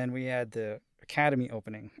 But then we had the academy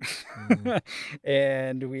opening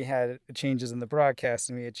and we had changes in the broadcast,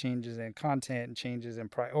 and we had changes in content and changes in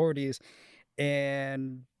priorities,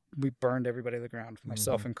 and we burned everybody to the ground,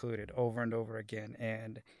 myself included, over and over again.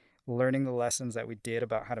 And learning the lessons that we did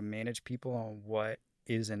about how to manage people and what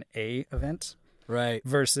is an A event Right.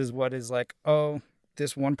 versus what is like, oh,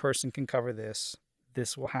 this one person can cover this.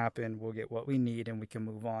 This will happen. We'll get what we need and we can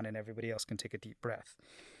move on and everybody else can take a deep breath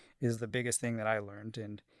is the biggest thing that I learned.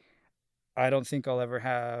 And I don't think I'll ever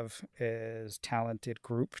have as talented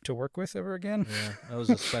group to work with ever again. Yeah, that was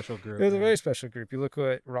a special group. It was a man. very special group. You look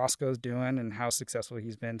what Roscoe's doing and how successful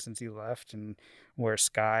he's been since he left and where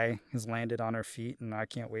Sky has landed on her feet. And I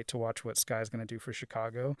can't wait to watch what Sky's going to do for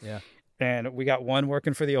Chicago. Yeah. And we got one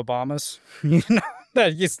working for the Obamas, you know,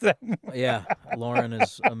 that used to. Yeah, Lauren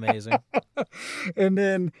is amazing. And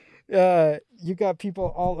then you got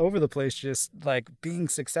people all over the place just like being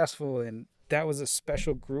successful. And that was a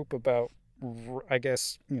special group about, I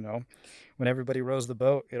guess, you know, when everybody rows the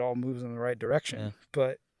boat, it all moves in the right direction. Yeah.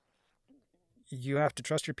 But you have to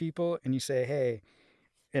trust your people and you say, hey,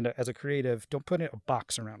 and as a creative, don't put a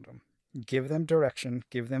box around them. Give them direction,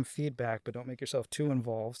 give them feedback, but don't make yourself too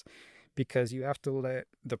involved because you have to let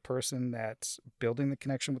the person that's building the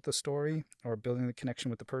connection with the story or building the connection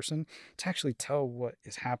with the person to actually tell what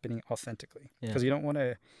is happening authentically. Because you don't want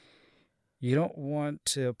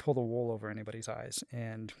to pull the wool over anybody's eyes.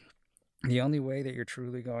 And the only way that you're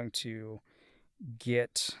truly going to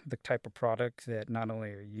get the type of product that not only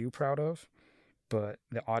are you proud of, but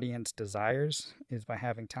the audience desires is by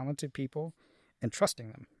having talented people and trusting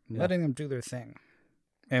them, letting them do their thing.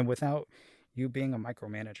 And without you being a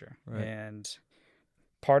micromanager. Right. And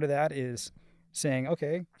part of that is saying,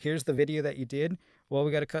 okay, here's the video that you did. Well,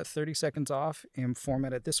 we got to cut 30 seconds off and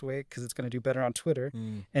format it this way because it's going to do better on Twitter.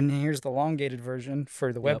 And here's the elongated version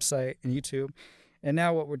for the website and YouTube. And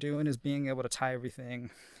now what we're doing is being able to tie everything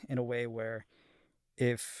in a way where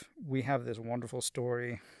if we have this wonderful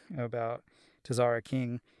story about Tazara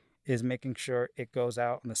King, is making sure it goes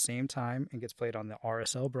out on the same time and gets played on the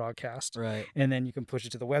RSL broadcast. Right. And then you can push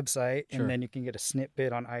it to the website Sure. and then you can get a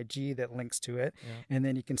snippet on IG that links to it. Yeah. And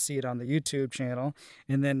then you can see it on the YouTube channel.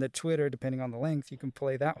 And then the Twitter, depending on the length, you can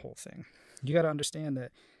play that whole thing. You got to understand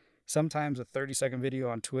that sometimes a 30-second video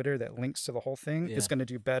on Twitter that links to the whole thing is going to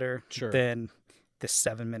do better than this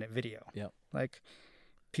 7-minute video. Yep. Like,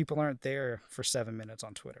 people aren't there for 7 minutes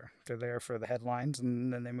on Twitter. They're there for the headlines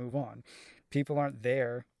and then they move on. People aren't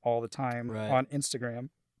there all the time on Instagram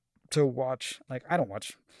to watch. Like, I don't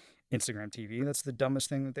watch Instagram TV. That's the dumbest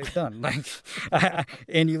thing that they've done. Like,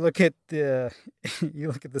 and you look at the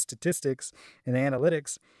statistics and the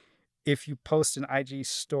analytics. If you post an IG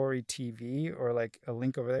story TV or like a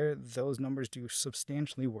link over there, those numbers do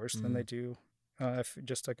substantially worse than they do if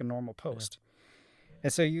just like a normal post.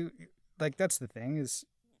 And so you like, that's the thing is,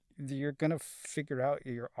 you're going to figure out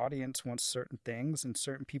your audience wants certain things and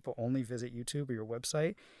certain people only visit YouTube or your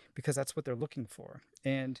website because that's what they're looking for.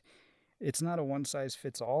 And it's not a one size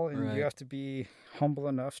fits all. And you have to be humble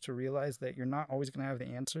enough to realize that you're not always going to have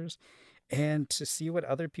the answers and to see what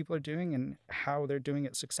other people are doing and how they're doing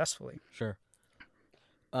it successfully. Sure.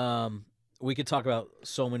 We could talk about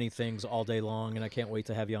so many things all day long, and I can't wait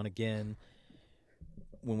to have you on again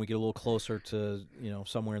when we get a little closer to,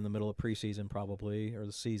 somewhere in the middle of preseason probably, or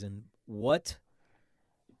the season. What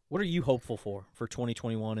are you hopeful for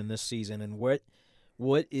 2021 in this season, and what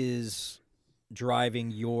is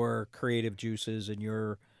driving your creative juices and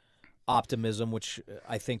your optimism, which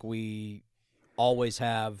I think we always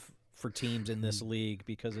have for teams in this league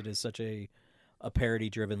because it is such a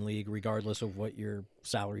parity-driven league regardless of what your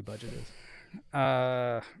salary budget is?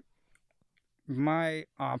 My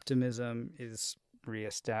optimism is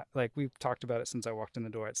like we've talked about it since I walked in the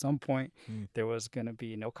door. At some point, there was going to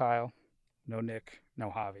be no Kyle, no Nick,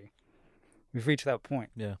 no Javi. We've reached that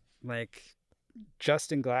point. Yeah. Like,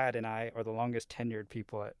 Justin Glad and I are the longest tenured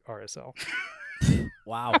people at RSL.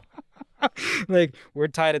 Wow. Like, we're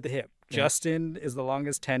tied at the hip. Yeah. Justin is the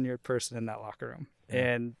longest tenured person in that locker room.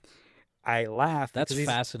 Yeah. And I laugh. That's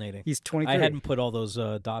fascinating. He's 23. I hadn't put all those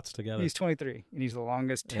dots together. He's 23, and he's the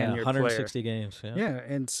longest tenured 160 player. games. Yeah. Yeah,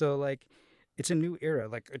 and so, like, it's a new era,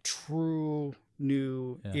 like a true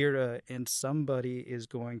new era, and somebody is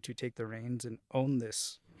going to take the reins and own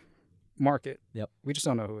this market. Yep. We just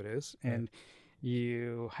don't know who it is. And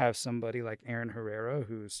you have somebody like Aaron Herrera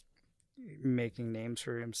who's making names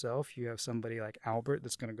for himself. You have somebody like Albert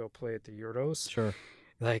that's going to go play at the Euros. Sure.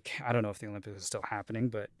 Like, I don't know if the Olympics is still happening,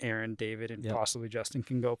 but Aaron, David, and possibly Justin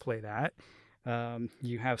can go play that.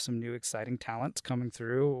 You have some new exciting talents coming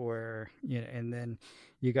through, and then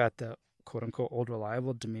you got the quote-unquote old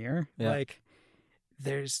reliable Demir. Like,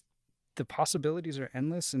 there's the possibilities are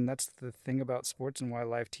endless, and that's the thing about sports and why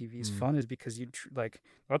live TV is fun, is because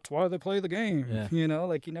that's why they play the game.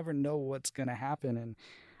 Like, you never know what's going to happen, and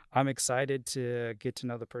I'm excited to get to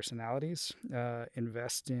know the personalities,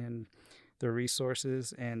 invest in the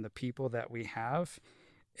resources and the people that we have,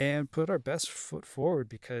 and put our best foot forward,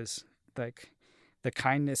 because like the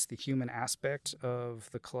kindness, the human aspect of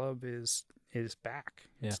the club is back.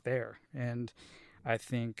 Yeah. It's there. And I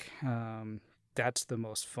think that's the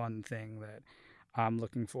most fun thing that I'm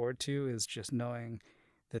looking forward to, is just knowing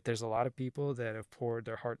that there's a lot of people that have poured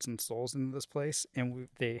their hearts and souls into this place, and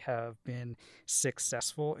they have been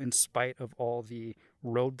successful in spite of all the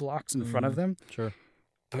roadblocks in front of them. Sure.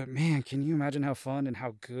 But man, can you imagine how fun and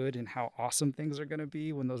how good and how awesome things are going to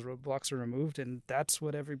be when those roadblocks are removed? And that's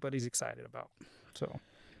what everybody's excited about. So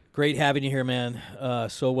great having you here, man.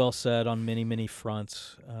 So well said on many, many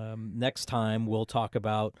fronts. Next time we'll talk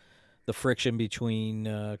about the friction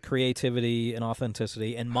between creativity and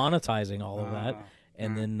authenticity and monetizing all of that.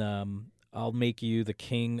 And then I'll make you the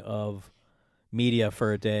king of media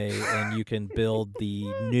for a day, and you can build the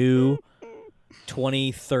new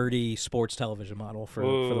 2030 sports television model for the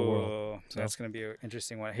world. So that's going to be an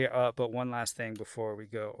interesting one. Here, but one last thing before we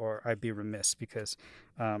go, or I'd be remiss, because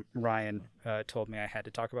Ryan told me I had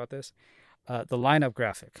to talk about this. The lineup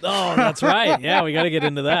graphic. Oh, that's right. Yeah, we got to get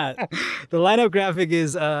into that. The lineup graphic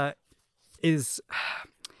is a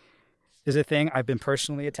thing I've been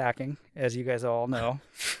personally attacking, as you guys all know,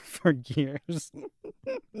 for years.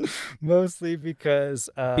 Mostly because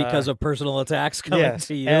of personal attacks coming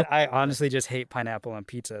to you. And I honestly just hate pineapple on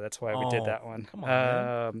pizza. That's why we did that one. Come on,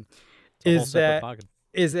 man. Is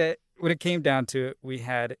that when it came down to it, we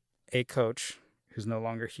had a coach who's no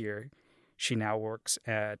longer here. She now works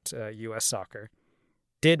at U.S. Soccer.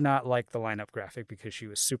 Did not like the lineup graphic because she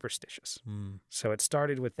was superstitious. So it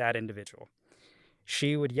started with that individual.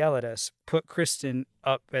 She would yell at us, put Kristen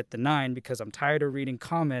up at the 9, because I'm tired of reading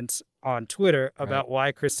comments on Twitter about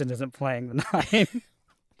why Kristen isn't playing the 9.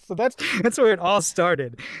 So that's where it all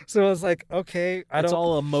started. So I was like, okay, it's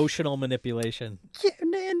all emotional manipulation. Yeah,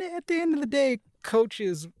 and at the end of the day,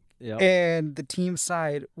 coaches and the team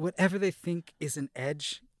side, whatever they think is an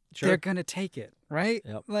edge, they're gonna take it, right?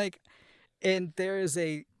 Yep. Like, and there's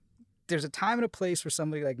a time and a place for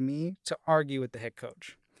somebody like me to argue with the head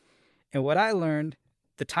coach. And what I learned,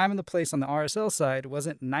 the time and the place on the RSL side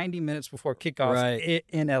wasn't 90 minutes before kickoff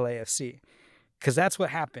in LAFC. Because that's what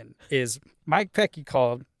happened, is Mike Pecky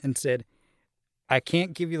called and said, I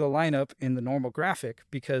can't give you the lineup in the normal graphic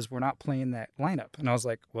because we're not playing that lineup. And I was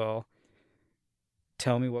like, well,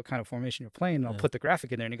 tell me what kind of formation you're playing, and I'll put the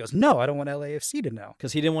graphic in there. And he goes, no, I don't want LAFC to know.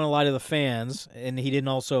 Because he didn't want to lie to the fans, and he didn't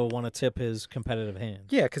also want to tip his competitive hand.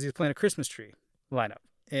 Yeah, because he was playing a Christmas tree lineup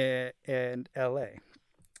in LA.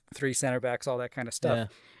 3 center backs, all that kind of stuff. Yeah.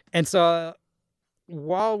 And so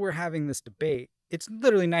while we're having this debate, it's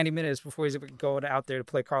literally 90 minutes before he's going out there to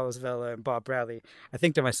play Carlos Vela and Bob Bradley. I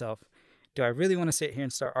think to myself, do I really want to sit here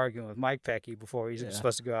and start arguing with Mike Pecky before he's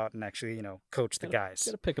supposed to go out and actually, coach the guys?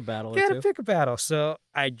 Gotta pick a battle. Gotta pick a battle. So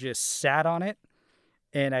I just sat on it,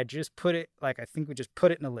 and I just put it, I think we just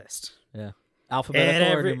put it in a list. Yeah.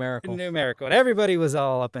 Alphabetical or numerical? Numerical. And everybody was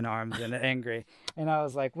all up in arms and angry. And I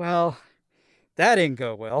was like, well, that didn't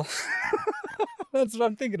go well. That's what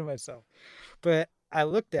I'm thinking to myself. But I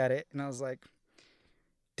looked at it and I was like,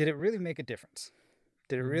 did it really make a difference?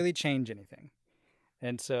 Did it really change anything?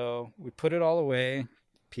 And so we put it all away.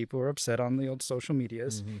 People were upset on the old social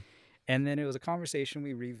medias. And then it was a conversation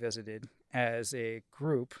we revisited as a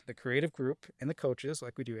group, the creative group and the coaches,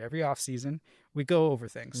 like we do every off season. We go over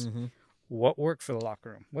things. What worked for the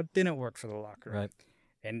locker room? What didn't work for the locker room? Right.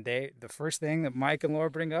 And the first thing that Mike and Laura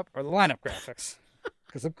bring up are the lineup graphics.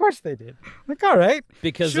 Because of course they did. Like, all right.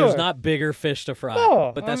 Because there's not bigger fish to fry.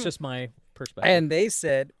 No, but that's just my perspective. And they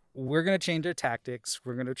said, we're going to change our tactics.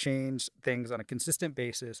 We're going to change things on a consistent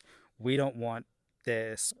basis. We don't want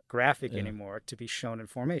this graphic anymore to be shown in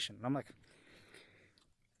formation. And I'm like,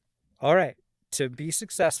 all right, to be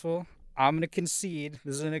successful, I'm going to concede.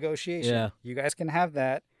 This is a negotiation. Yeah. You guys can have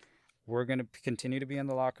that. We're going to continue to be in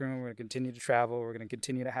the locker room. We're going to continue to travel. We're going to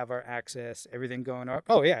continue to have our access, everything going up.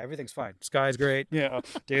 Oh, yeah, everything's fine. Sky's great. Yeah,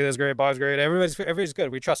 Data's great. Bob's great. Everybody's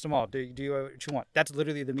good. We trust them all. Do what you want. That's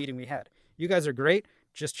literally the meeting we had. You guys are great.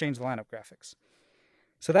 Just change the lineup graphics.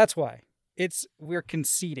 So that's why we're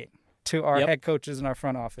conceding to our head coaches and our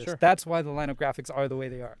front office. Sure. That's why the lineup graphics are the way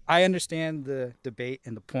they are. I understand the debate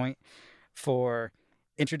and the point for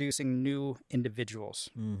introducing new individuals.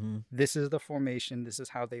 This is the formation. This is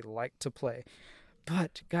how they like to play.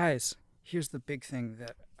 But guys, here's the big thing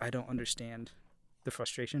that I don't understand, the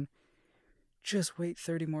frustration. Just wait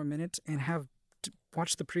 30 more minutes and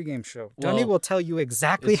watch the pregame show. Dunny will tell you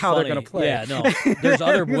exactly how they're going to play. Yeah, no. There's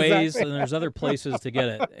other ways and there's other places to get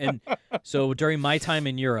it. And so during my time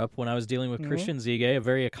in Europe, when I was dealing with Christian Ziege, a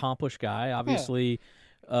very accomplished guy, obviously,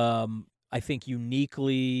 I think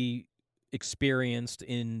uniquely experienced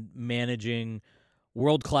in managing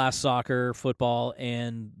world-class soccer, football,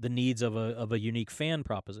 and the needs of a unique fan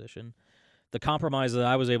proposition. The compromise that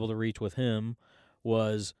I was able to reach with him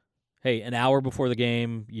was, hey, an hour before the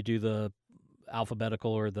game, you do the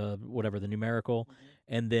alphabetical or the numerical,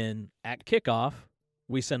 and then at kickoff,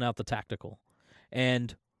 we send out the tactical.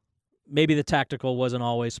 And maybe the tactical wasn't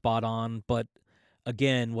always spot on, but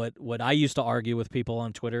again, what I used to argue with people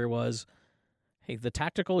on Twitter was, hey, the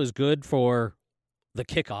tactical is good for the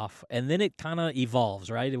kickoff, and then it kind of evolves,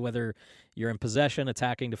 right? Whether you're in possession,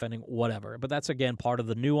 attacking, defending, whatever. But that's, again, part of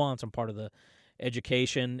the nuance and part of the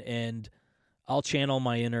education, and I'll channel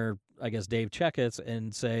my inner, I guess, Dave Checketts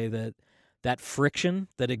and say that friction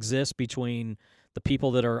that exists between the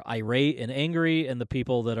people that are irate and angry and the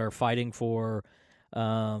people that are fighting for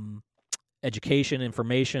education,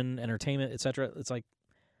 information, entertainment, etc. It's like,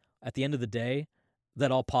 at the end of the day,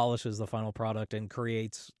 that all polishes the final product and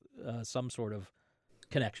creates some sort of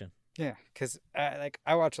connection. Yeah, because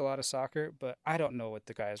I watch a lot of soccer, but I don't know what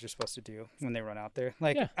the guys are supposed to do when they run out there.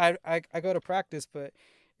 Like, yeah. I go to practice, but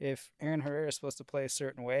if Aaron Herrera is supposed to play a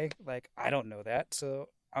certain way, like, I don't know that, so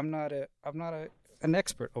I'm not an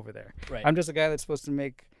expert over there. Right. I'm just a guy that's supposed to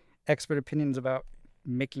make expert opinions about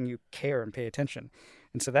making you care and pay attention.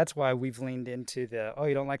 And so that's why we've leaned into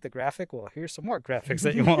you don't like the graphic? Well, here's some more graphics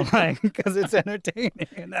that you won't like, because it's entertaining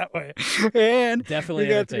in that way. And definitely you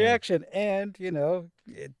get the reaction. And,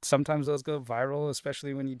 sometimes those go viral,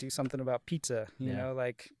 especially when you do something about pizza. You know,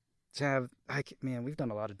 like, we've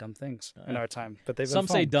done a lot of dumb things in our time, but they've been Some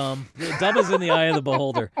fun. say dumb. Dumb is in the eye of the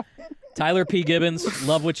beholder. Tyler P. Gibbons,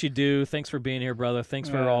 love what you do. Thanks for being here, brother. Thanks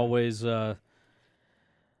for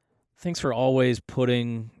always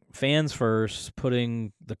putting fans first,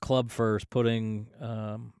 putting the club first, putting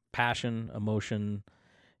passion, emotion,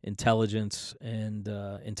 intelligence, and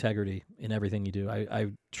integrity in everything you do. I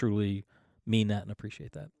truly mean that and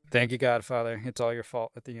appreciate that. Thank you, Godfather. It's all your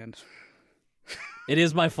fault at the end. It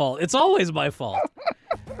is my fault. It's always my fault.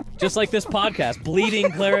 Just like this podcast,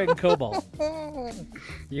 Bleeding Claret and Cobalt.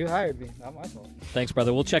 You hired me. Not my fault. Thanks,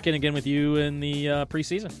 brother. We'll check in again with you in the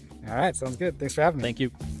preseason. All right. Sounds good. Thanks for having me. Thank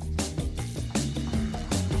you.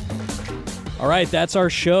 All right, that's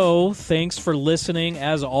our show. Thanks for listening,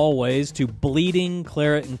 as always, to Bleeding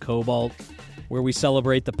Claret and Cobalt, where we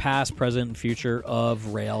celebrate the past, present, and future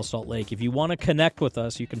of Real Salt Lake. If you want to connect with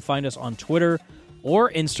us, you can find us on Twitter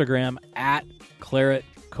or Instagram at Claret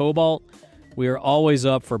Cobalt. We are always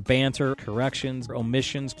up for banter, corrections,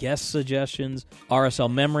 omissions, guest suggestions,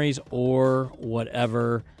 RSL memories, or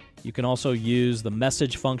whatever. You can also use the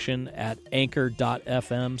message function at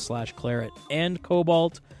anchor.fm/Claret and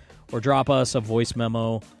Cobalt, or drop us a voice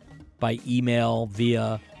memo by email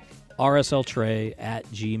via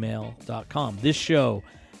rsltrey@gmail.com. This show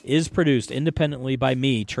is produced independently by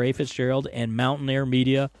me, Trey Fitzgerald, and Mountain Air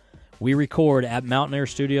Media. We record at Mountain Air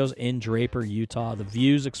Studios in Draper, Utah. The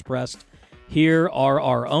views expressed here are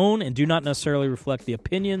our own and do not necessarily reflect the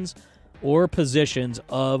opinions or positions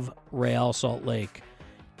of Real Salt Lake.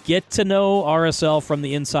 Get to know RSL from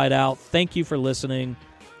the inside out. Thank you for listening.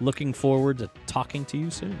 Looking forward to talking to you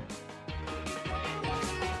soon.